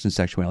push sex and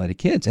sexuality to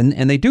kids,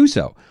 and they do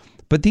so.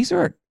 But these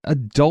are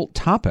adult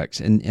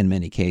topics in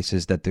many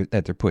cases that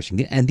they're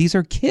pushing, and these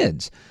are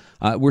kids.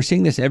 We're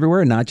seeing this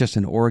everywhere, not just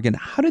in Oregon.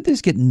 How did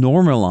this get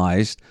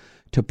normalized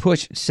to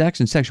push sex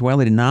and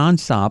sexuality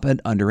nonstop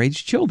at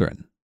underage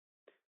children?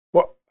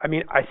 Well, I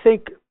mean, I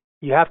think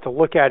you have to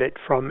look at it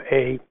from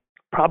a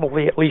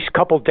probably at least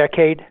couple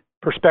decade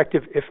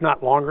perspective, if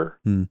not longer.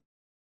 And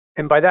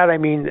by that, I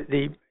mean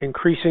the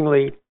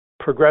increasingly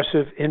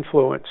progressive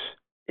influence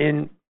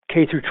in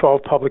K through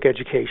 12 public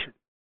education.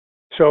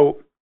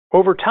 So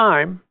over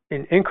time,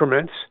 in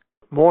increments,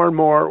 more and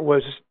more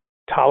was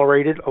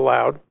tolerated,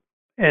 allowed.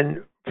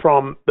 And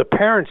from the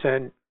parents'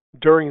 end,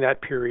 during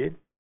that period,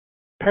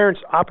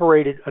 parents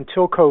operated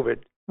until COVID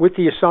with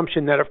the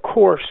assumption that, of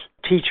course,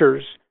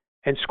 teachers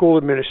and school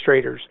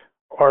administrators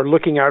are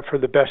looking out for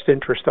the best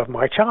interest of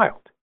my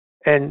child.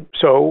 And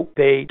so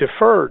they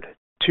deferred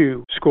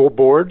to school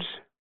boards,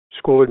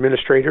 school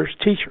administrators,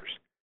 teachers.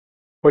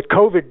 What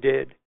COVID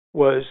did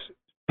was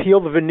peel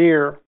the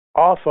veneer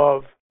off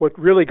of what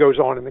really goes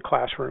on in the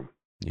classroom.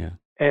 Yeah.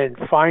 And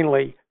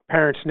finally,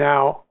 parents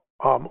now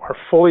are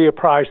fully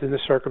apprised in the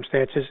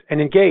circumstances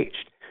and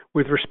engaged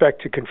with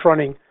respect to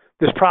confronting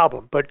this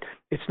problem. But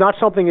it's not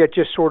something that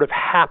just sort of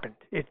happened.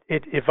 It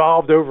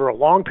evolved over a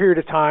long period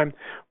of time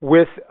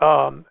with,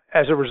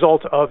 as a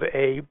result of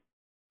a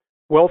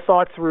well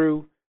thought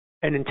through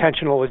and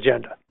intentional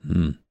agenda.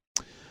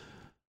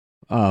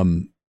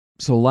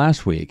 So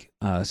last week,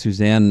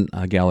 Suzanne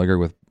Gallagher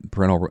with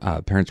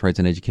Parents' Rights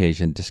in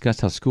Education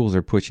discussed how schools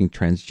are pushing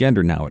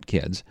transgender now at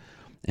kids.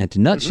 And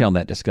to nutshell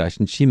that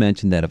discussion, she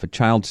mentioned that if a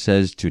child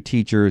says to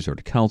teachers or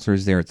to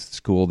counselors there at the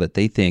school that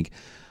they think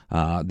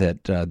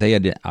that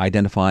they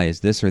identify as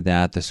this or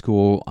that, the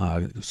school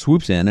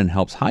swoops in and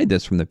helps hide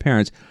this from the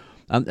parents.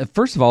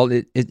 First of all,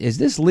 is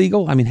this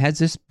legal? I mean, has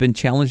this been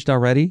challenged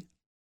already?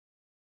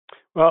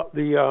 Well,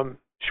 the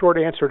short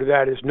answer to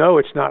that is no,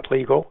 it's not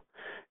legal.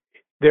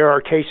 There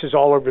are cases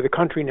all over the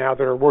country now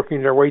that are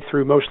working their way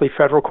through mostly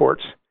federal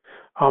courts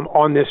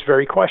on this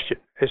very question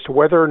as to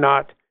whether or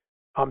not,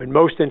 in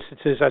most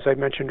instances, as I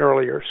mentioned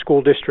earlier,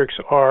 school districts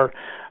are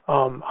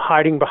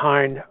hiding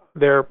behind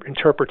their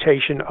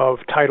interpretation of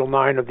Title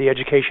IX of the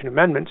Education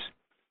Amendments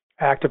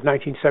Act of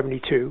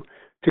 1972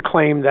 to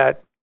claim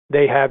that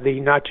they have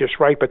the not just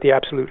right but the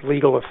absolute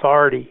legal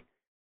authority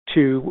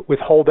to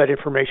withhold that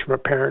information from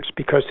parents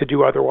because to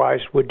do otherwise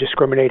would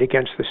discriminate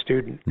against the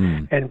student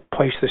and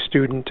place the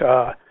student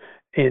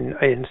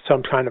in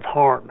some kind of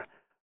harm.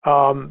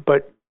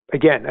 But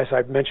again, as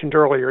I've mentioned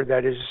earlier,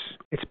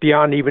 it's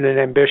beyond even an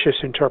ambitious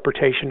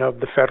interpretation of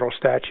the federal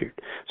statute.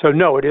 So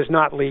no, it is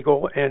not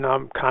legal, and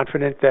I'm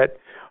confident that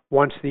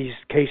once these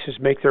cases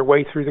make their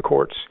way through the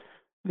courts,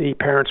 the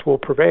parents will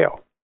prevail.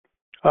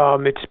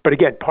 But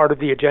again, part of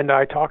the agenda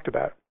I talked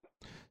about.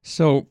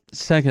 So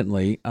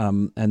secondly,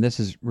 and this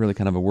is really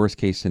kind of a worst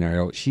case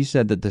scenario, she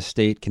said that the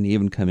state can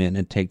even come in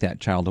and take that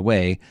child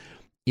away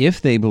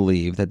if they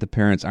believe that the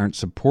parents aren't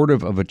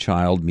supportive of a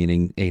child,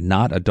 meaning a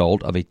not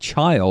adult, of a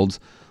child's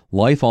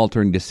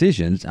life-altering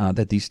decisions,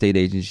 that these state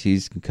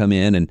agencies can come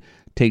in and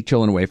take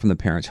children away from the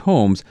parents'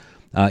 homes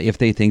if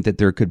they think that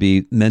there could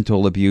be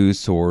mental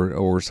abuse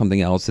or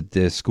something else that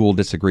the school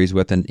disagrees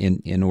with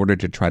in order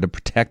to try to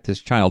protect this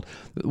child.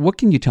 What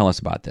can you tell us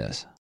about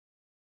this?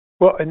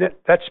 Well, and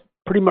that's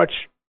pretty much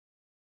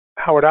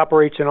how it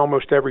operates in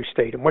almost every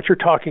state. And what you're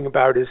talking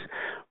about is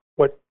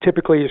what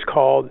typically is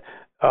called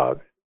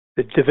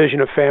the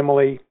Division of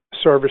Family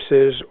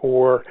Services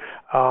or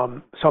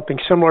something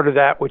similar to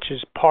that, which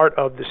is part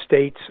of the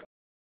state's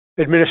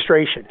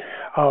administration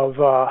of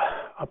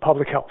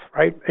public health,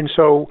 right? And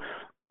so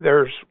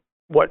there's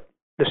what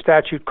the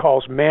statute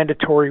calls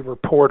mandatory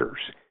reporters.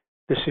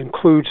 This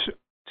includes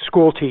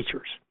school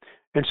teachers.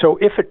 And so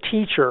if a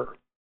teacher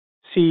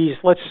sees,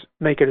 let's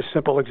make it a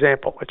simple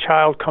example, a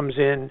child comes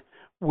in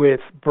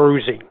with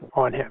bruising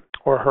on him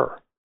or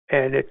her,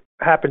 and it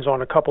happens on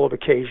a couple of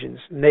occasions,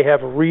 and they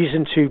have a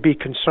reason to be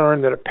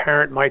concerned that a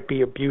parent might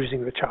be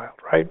abusing the child,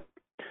 right?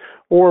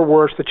 Or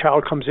worse, the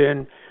child comes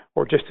in,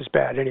 or just as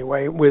bad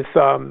anyway, with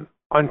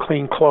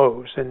unclean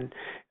clothes and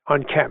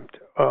unkempt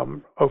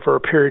over a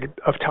period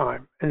of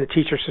time, and the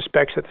teacher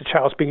suspects that the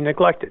child's being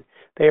neglected.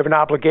 They have an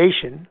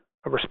obligation,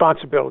 a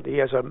responsibility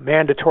as a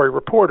mandatory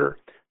reporter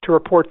to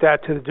report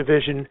that to the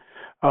Division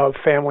of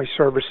Family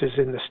Services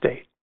in the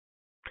state.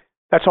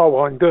 That's all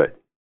well and good,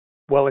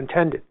 well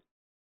intended.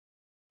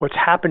 What's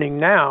happening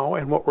now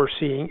and what we're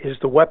seeing is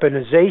the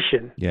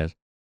weaponization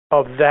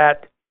of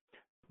that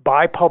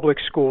by public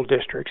school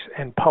districts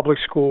and public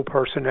school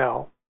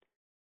personnel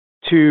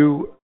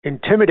to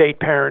intimidate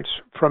parents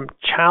from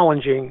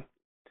challenging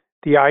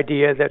the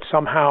idea that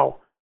somehow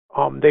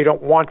they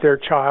don't want their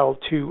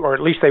child to, or at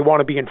least they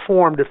want to be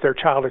informed if their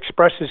child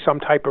expresses some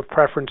type of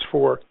preference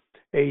for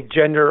a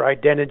gender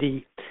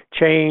identity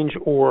change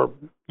or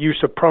use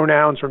of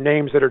pronouns or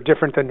names that are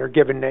different than their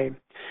given name.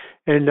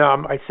 And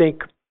I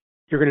think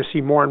you're going to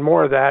see more and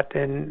more of that,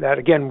 and that,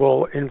 again,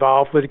 will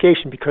involve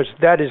litigation because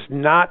that is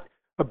not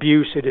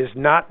abuse, it is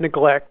not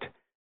neglect,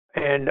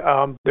 and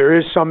there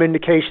is some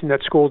indication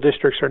that school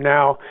districts are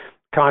now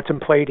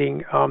contemplating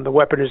the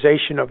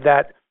weaponization of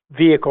that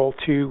vehicle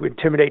to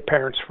intimidate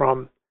parents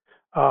from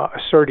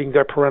asserting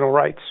their parental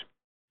rights.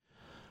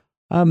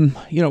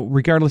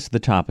 Regardless of the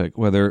topic,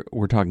 whether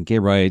we're talking gay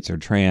rights or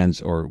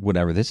trans or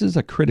whatever, this is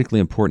a critically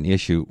important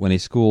issue when a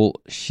school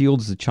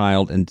shields the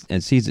child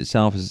and sees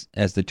itself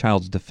as the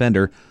child's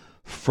defender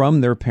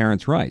from their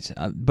parents' rights.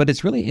 But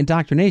it's really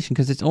indoctrination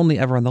because it's only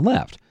ever on the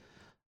left.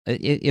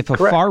 If a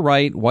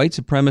far-right, white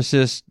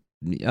supremacist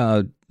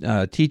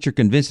teacher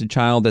convinced a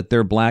child that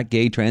their black,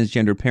 gay,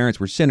 transgender parents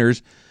were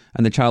sinners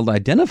and the child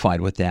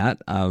identified with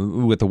that,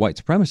 with the white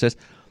supremacist,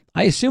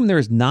 I assume there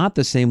is not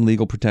the same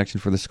legal protection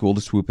for the school to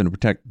swoop in and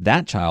protect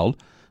that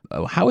child.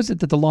 How is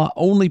it that the law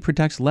only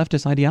protects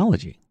leftist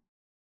ideology?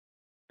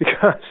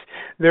 Because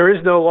there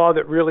is no law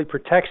that really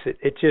protects it.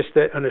 It's just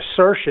that an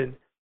assertion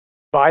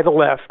by the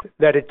left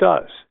that it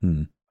does.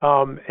 And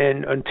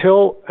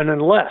until and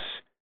unless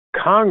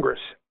Congress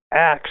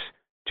acts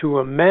to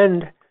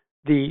amend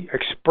the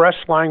express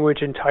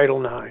language in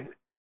Title IX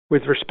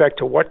with respect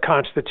to what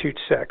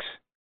constitutes sex,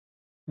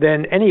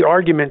 then any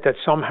argument that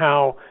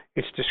somehow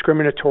it's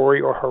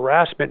discriminatory or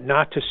harassment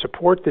not to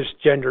support this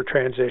gender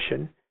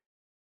transition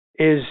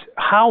is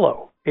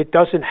hollow. It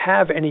doesn't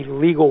have any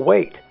legal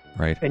weight.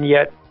 Right. And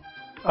yet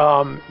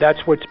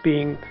that's what's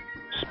being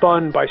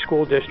spun by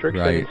school districts,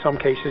 and in some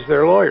cases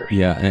their lawyers.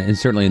 Yeah, and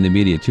certainly in the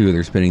media too,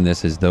 they're spinning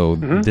this as though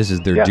this is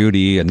their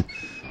duty, and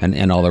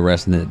and all the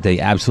rest, and they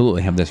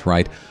absolutely have this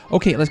right.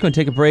 Okay, let's go and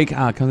take a break.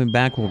 Coming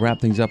back, we'll wrap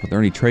things up with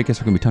Ernie Trakas.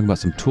 We're going to be talking about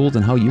some tools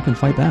and how you can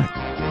fight back.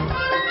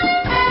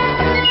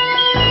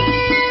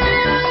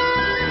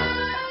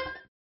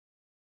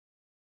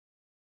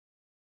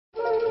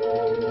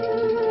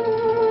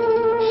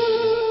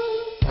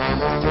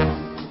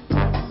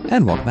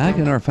 And welcome back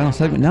in our final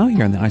segment now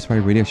here on the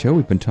iSpire Radio Show.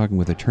 We've been talking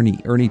with attorney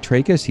Ernie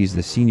Trakas. He's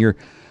the senior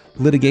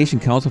litigation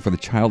counsel for the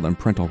Child and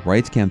Parental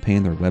Rights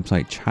Campaign. Their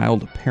website,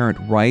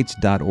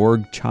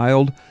 childparentrights.org,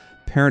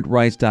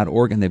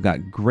 childparentrights.org, and they've got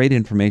great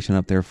information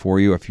up there for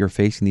you if you're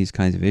facing these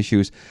kinds of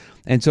issues.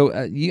 And so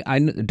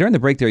during the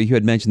break there, you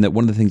had mentioned that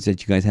one of the things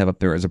that you guys have up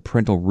there is a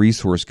parental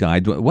resource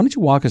guide. Why don't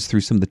you walk us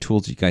through some of the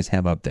tools that you guys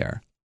have up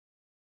there?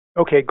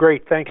 Okay,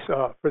 great. Thanks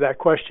for that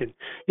question.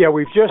 Yeah,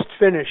 we've just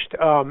finished,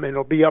 and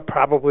it'll be up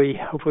hopefully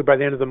by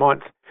the end of the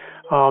month,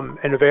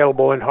 and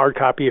available in hard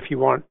copy if you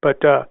want.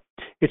 But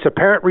it's a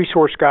parent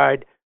resource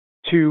guide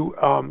to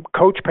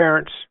coach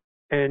parents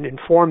and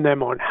inform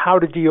them on how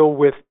to deal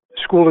with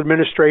school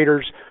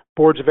administrators,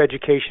 boards of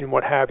education,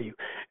 what have you.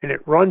 And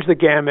it runs the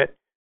gamut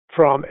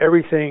from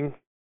everything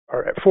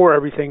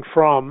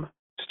from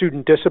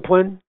student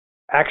discipline,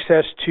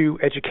 access to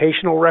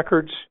educational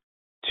records,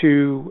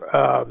 to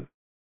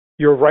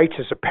your rights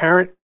as a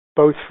parent,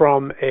 both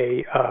from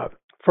a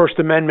First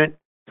Amendment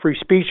free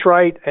speech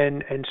right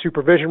and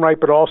supervision right,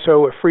 but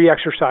also a free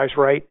exercise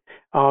right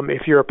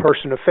if you're a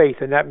person of faith.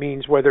 And that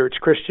means whether it's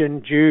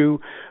Christian,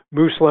 Jew,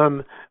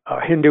 Muslim,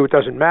 Hindu, it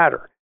doesn't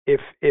matter.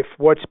 If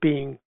what's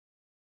being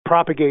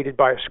propagated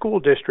by a school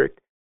district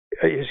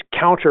is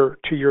counter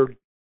to your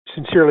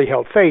sincerely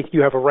held faith,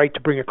 you have a right to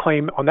bring a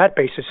claim on that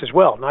basis as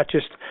well, not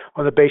just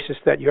on the basis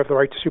that you have the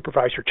right to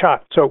supervise your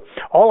child. So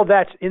all of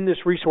that's in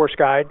this resource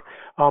guide,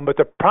 but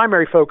the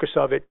primary focus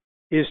of it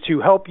is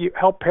to help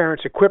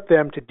parents, equip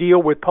them to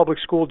deal with public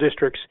school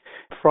districts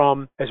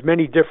from as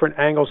many different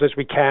angles as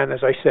we can,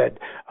 as I said,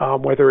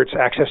 whether it's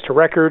access to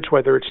records,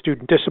 whether it's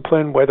student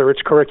discipline, whether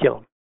it's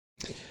curriculum.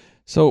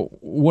 So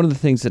one of the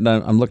things that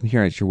I'm looking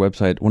here at your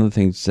website, one of the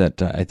things that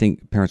I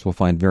think parents will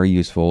find very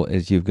useful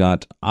is you've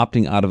got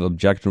opting out of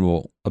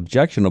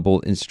objectionable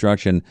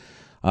instruction.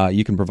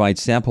 You can provide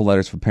sample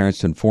letters for parents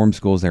to inform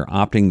schools they're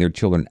opting their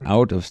children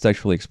out of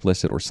sexually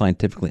explicit or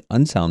scientifically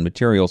unsound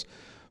materials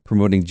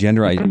promoting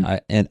gender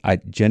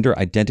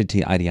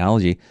identity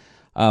ideology.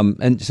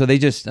 And so they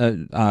just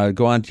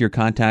go onto your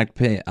contact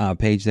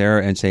page there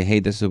and say, hey,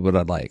 this is what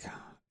I'd like.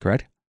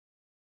 Correct?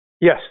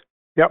 Yes.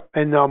 Yep.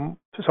 And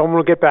someone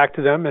will get back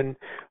to them, and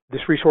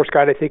this resource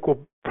guide, I think,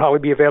 will probably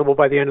be available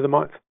by the end of the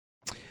month.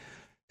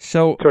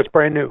 So it's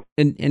brand new.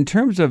 In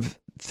terms of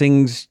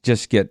things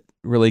just get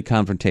really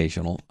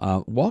confrontational,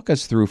 walk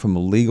us through from a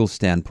legal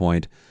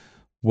standpoint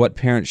what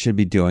parents should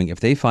be doing if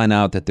they find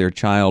out that their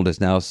child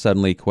is now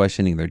suddenly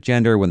questioning their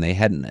gender when they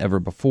hadn't ever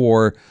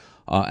before,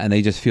 and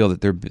they just feel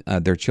that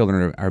their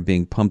children are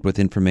being pumped with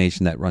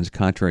information that runs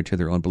contrary to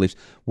their own beliefs.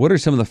 What are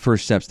some of the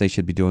first steps they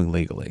should be doing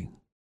legally?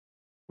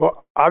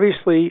 Well,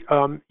 obviously,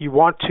 you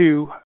want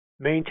to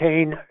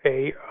maintain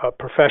a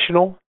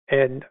professional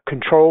and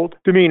controlled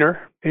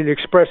demeanor in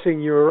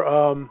expressing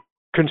your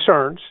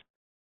concerns.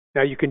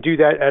 Now, you can do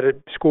that at a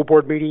school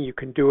board meeting. You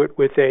can do it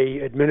with a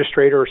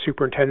administrator or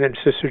superintendent,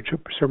 assistant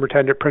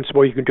superintendent,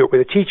 principal. You can do it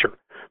with a teacher.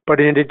 But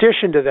in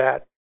addition to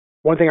that,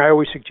 one thing I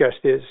always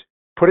suggest is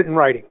put it in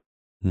writing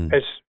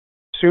as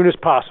soon as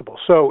possible.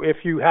 So if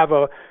you have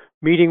a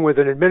meeting with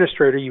an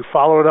administrator, you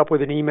follow it up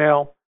with an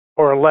email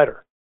or a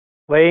letter,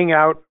 laying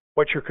out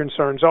what your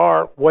concerns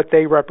are, what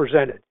they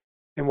represented.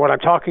 And what I'm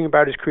talking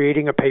about is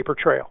creating a paper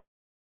trail,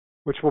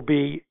 which will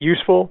be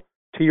useful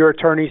to your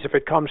attorneys if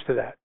it comes to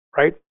that,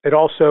 right? It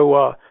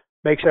also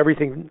makes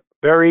everything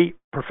very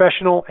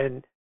professional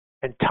and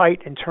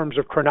tight in terms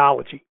of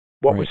chronology.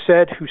 What was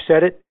said, who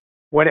said it,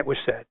 when it was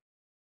said.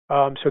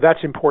 So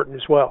that's important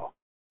as well.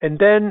 And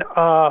then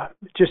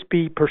just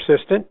be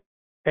persistent.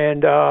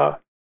 And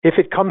if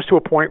it comes to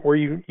a point where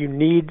you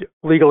need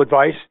legal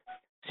advice,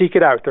 seek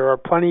it out. There are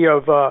plenty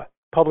of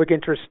public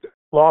interest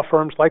law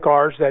firms like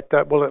ours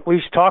that will at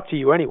least talk to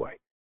you anyway.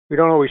 We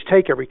don't always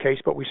take every case,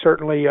 but we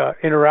certainly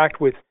interact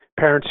with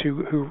parents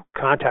who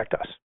contact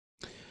us.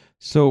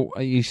 So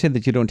you said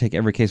that you don't take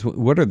every case.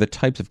 What are the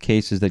types of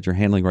cases that you're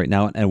handling right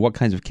now, and what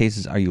kinds of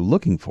cases are you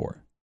looking for?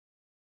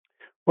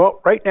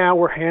 Well, right now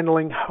we're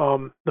handling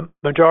the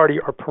majority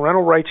are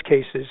parental rights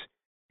cases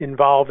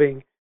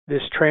involving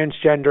this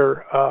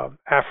transgender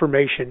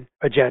affirmation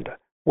agenda,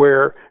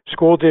 where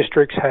school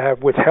districts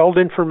have withheld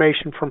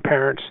information from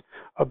parents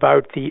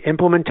about the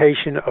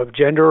implementation of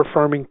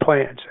gender-affirming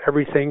plans,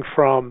 everything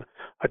from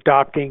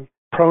adopting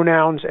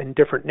pronouns and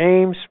different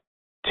names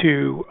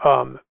to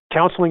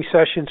counseling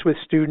sessions with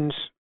students,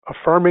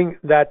 affirming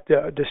that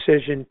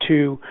decision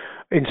to,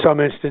 in some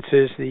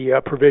instances,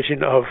 the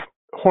provision of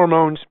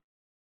hormones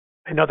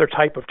and other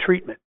type of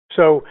treatment.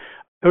 So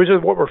those are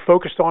what we're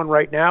focused on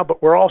right now,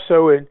 but we're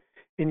also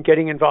in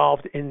getting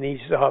involved in these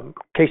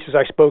cases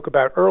I spoke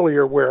about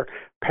earlier, where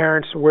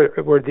parents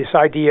were this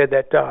idea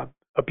that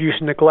abuse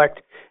and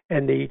neglect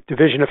and the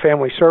Division of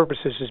Family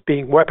Services is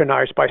being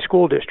weaponized by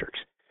school districts.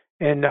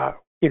 And,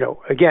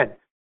 again,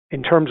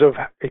 in terms of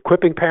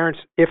equipping parents,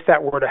 if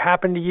that were to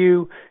happen to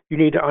you, you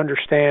need to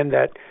understand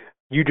that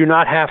you do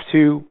not have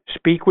to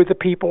speak with the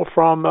people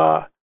from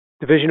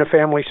Division of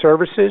Family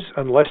Services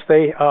unless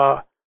they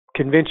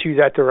convince you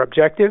that they're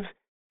objective.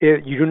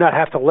 You do not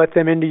have to let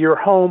them into your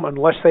home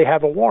unless they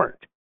have a warrant.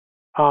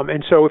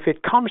 And so if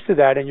it comes to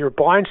that and you're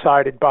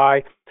blindsided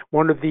by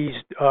one of these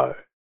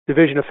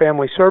Division of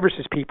Family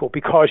Services people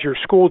because your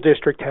school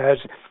district has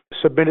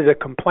submitted a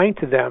complaint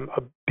to them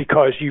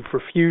because you've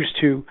refused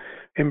to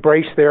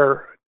embrace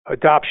their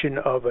adoption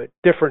of a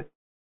different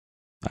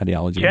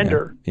ideology,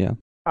 gender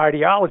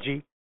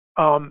ideology,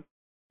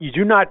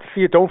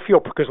 you don't feel,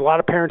 because a lot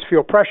of parents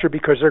feel pressure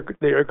because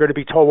they're going to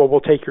be told, well, we'll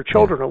take your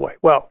children away.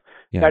 Well,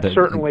 that's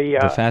certainly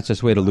the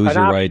fastest way to lose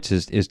your rights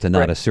is to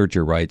not assert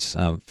your rights,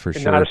 for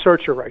sure. Not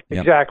assert your rights,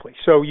 exactly.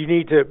 So you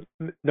need to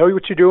know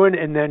what you're doing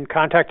and then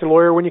contact a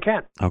lawyer when you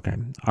can. Okay,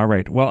 all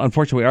right. Well,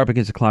 unfortunately, we are up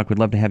against the clock. We'd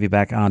love to have you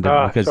back on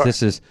because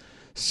this is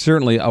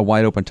certainly a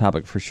wide open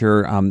topic for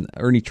sure.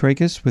 Ernie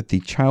Trakas with the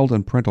Child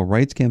and Parental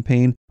Rights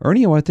Campaign.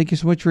 Ernie, I want to thank you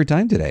so much for your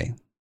time today.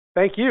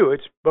 Thank you.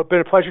 It's been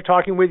a pleasure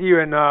talking with you,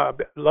 and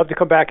love to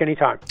come back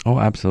anytime. Oh,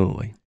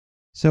 absolutely.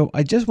 So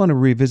I just want to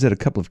revisit a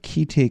couple of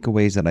key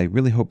takeaways that I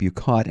really hope you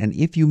caught. And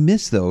if you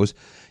missed those,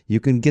 you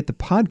can get the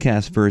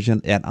podcast version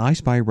at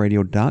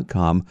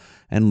ispyradio.com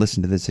and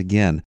listen to this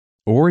again.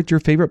 Or at your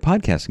favorite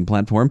podcasting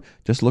platform,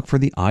 just look for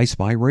the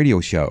iSpy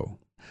Radio Show.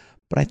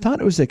 But I thought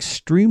it was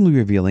extremely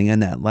revealing in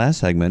that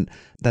last segment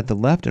that the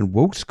left and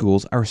woke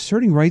schools are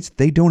asserting rights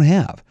they don't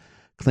have,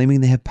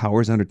 claiming they have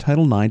powers under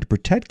Title IX to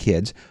protect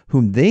kids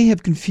whom they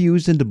have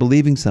confused into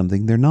believing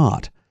something they're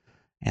not.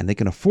 And they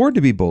can afford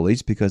to be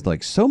bullies because,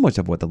 like so much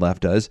of what the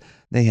left does,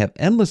 they have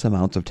endless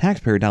amounts of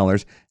taxpayer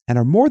dollars and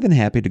are more than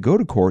happy to go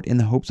to court in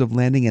the hopes of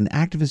landing an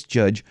activist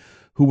judge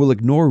who will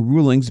ignore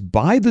rulings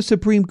by the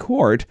Supreme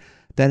Court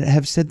that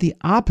have said the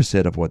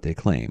opposite of what they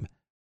claim.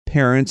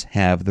 Parents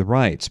have the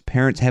rights.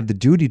 Parents have the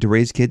duty to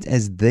raise kids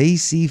as they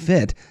see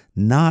fit,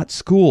 not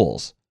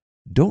schools.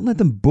 Don't let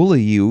them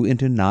bully you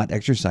into not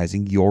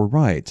exercising your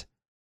rights.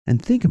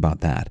 And think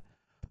about that.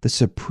 The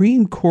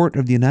Supreme Court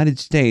of the United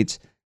States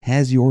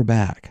has your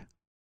back.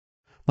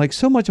 Like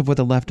so much of what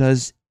the left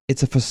does,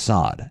 it's a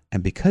facade.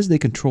 And because they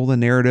control the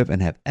narrative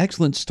and have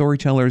excellent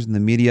storytellers in the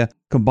media,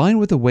 combined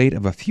with the weight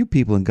of a few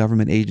people in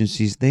government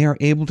agencies, they are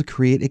able to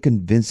create a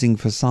convincing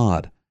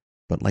facade.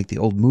 But like the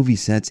old movie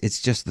sets,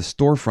 it's just the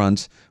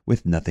storefronts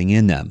with nothing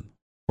in them,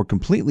 or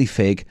completely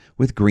fake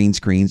with green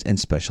screens and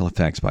special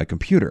effects by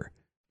computer.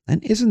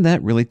 And isn't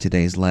that really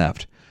today's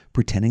left?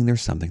 Pretending they're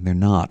something they're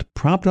not,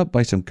 propped up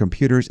by some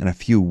computers and a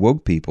few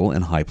woke people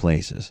in high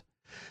places.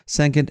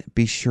 Second,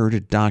 be sure to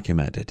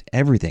document it,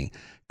 everything.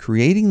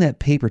 Creating that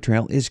paper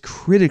trail is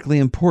critically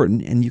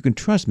important, and you can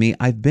trust me,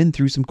 I've been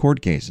through some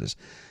court cases.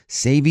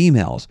 Save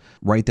emails,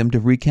 write them to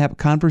recap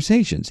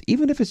conversations.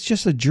 Even if it's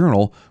just a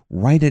journal,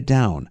 write it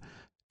down.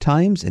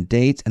 Times and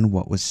dates and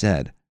what was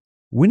said.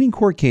 Winning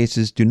court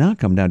cases do not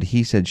come down to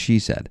he said, she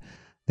said.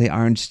 They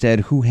are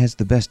instead who has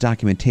the best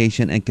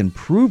documentation and can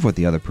prove what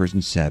the other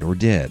person said or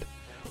did.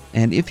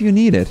 And if you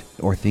need it,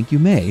 or think you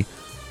may,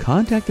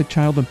 contact the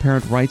Child and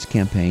Parent Rights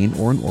Campaign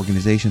or an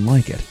organization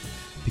like it.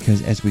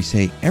 Because as we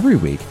say every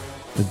week,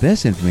 the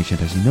best information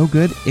does you no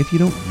good if you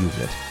don't use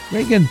it.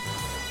 Reagan,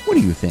 what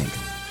do you think?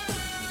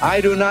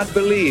 I do not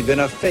believe in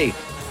a fate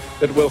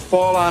that will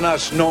fall on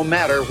us no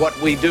matter what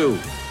we do.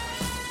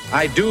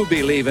 I do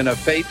believe in a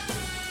fate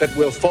that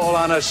will fall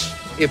on us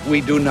if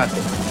we do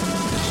nothing.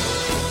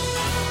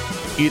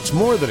 It's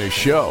more than a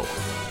show.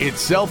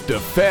 It's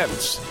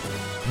self-defense.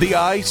 The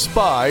I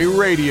Spy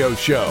Radio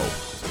Show.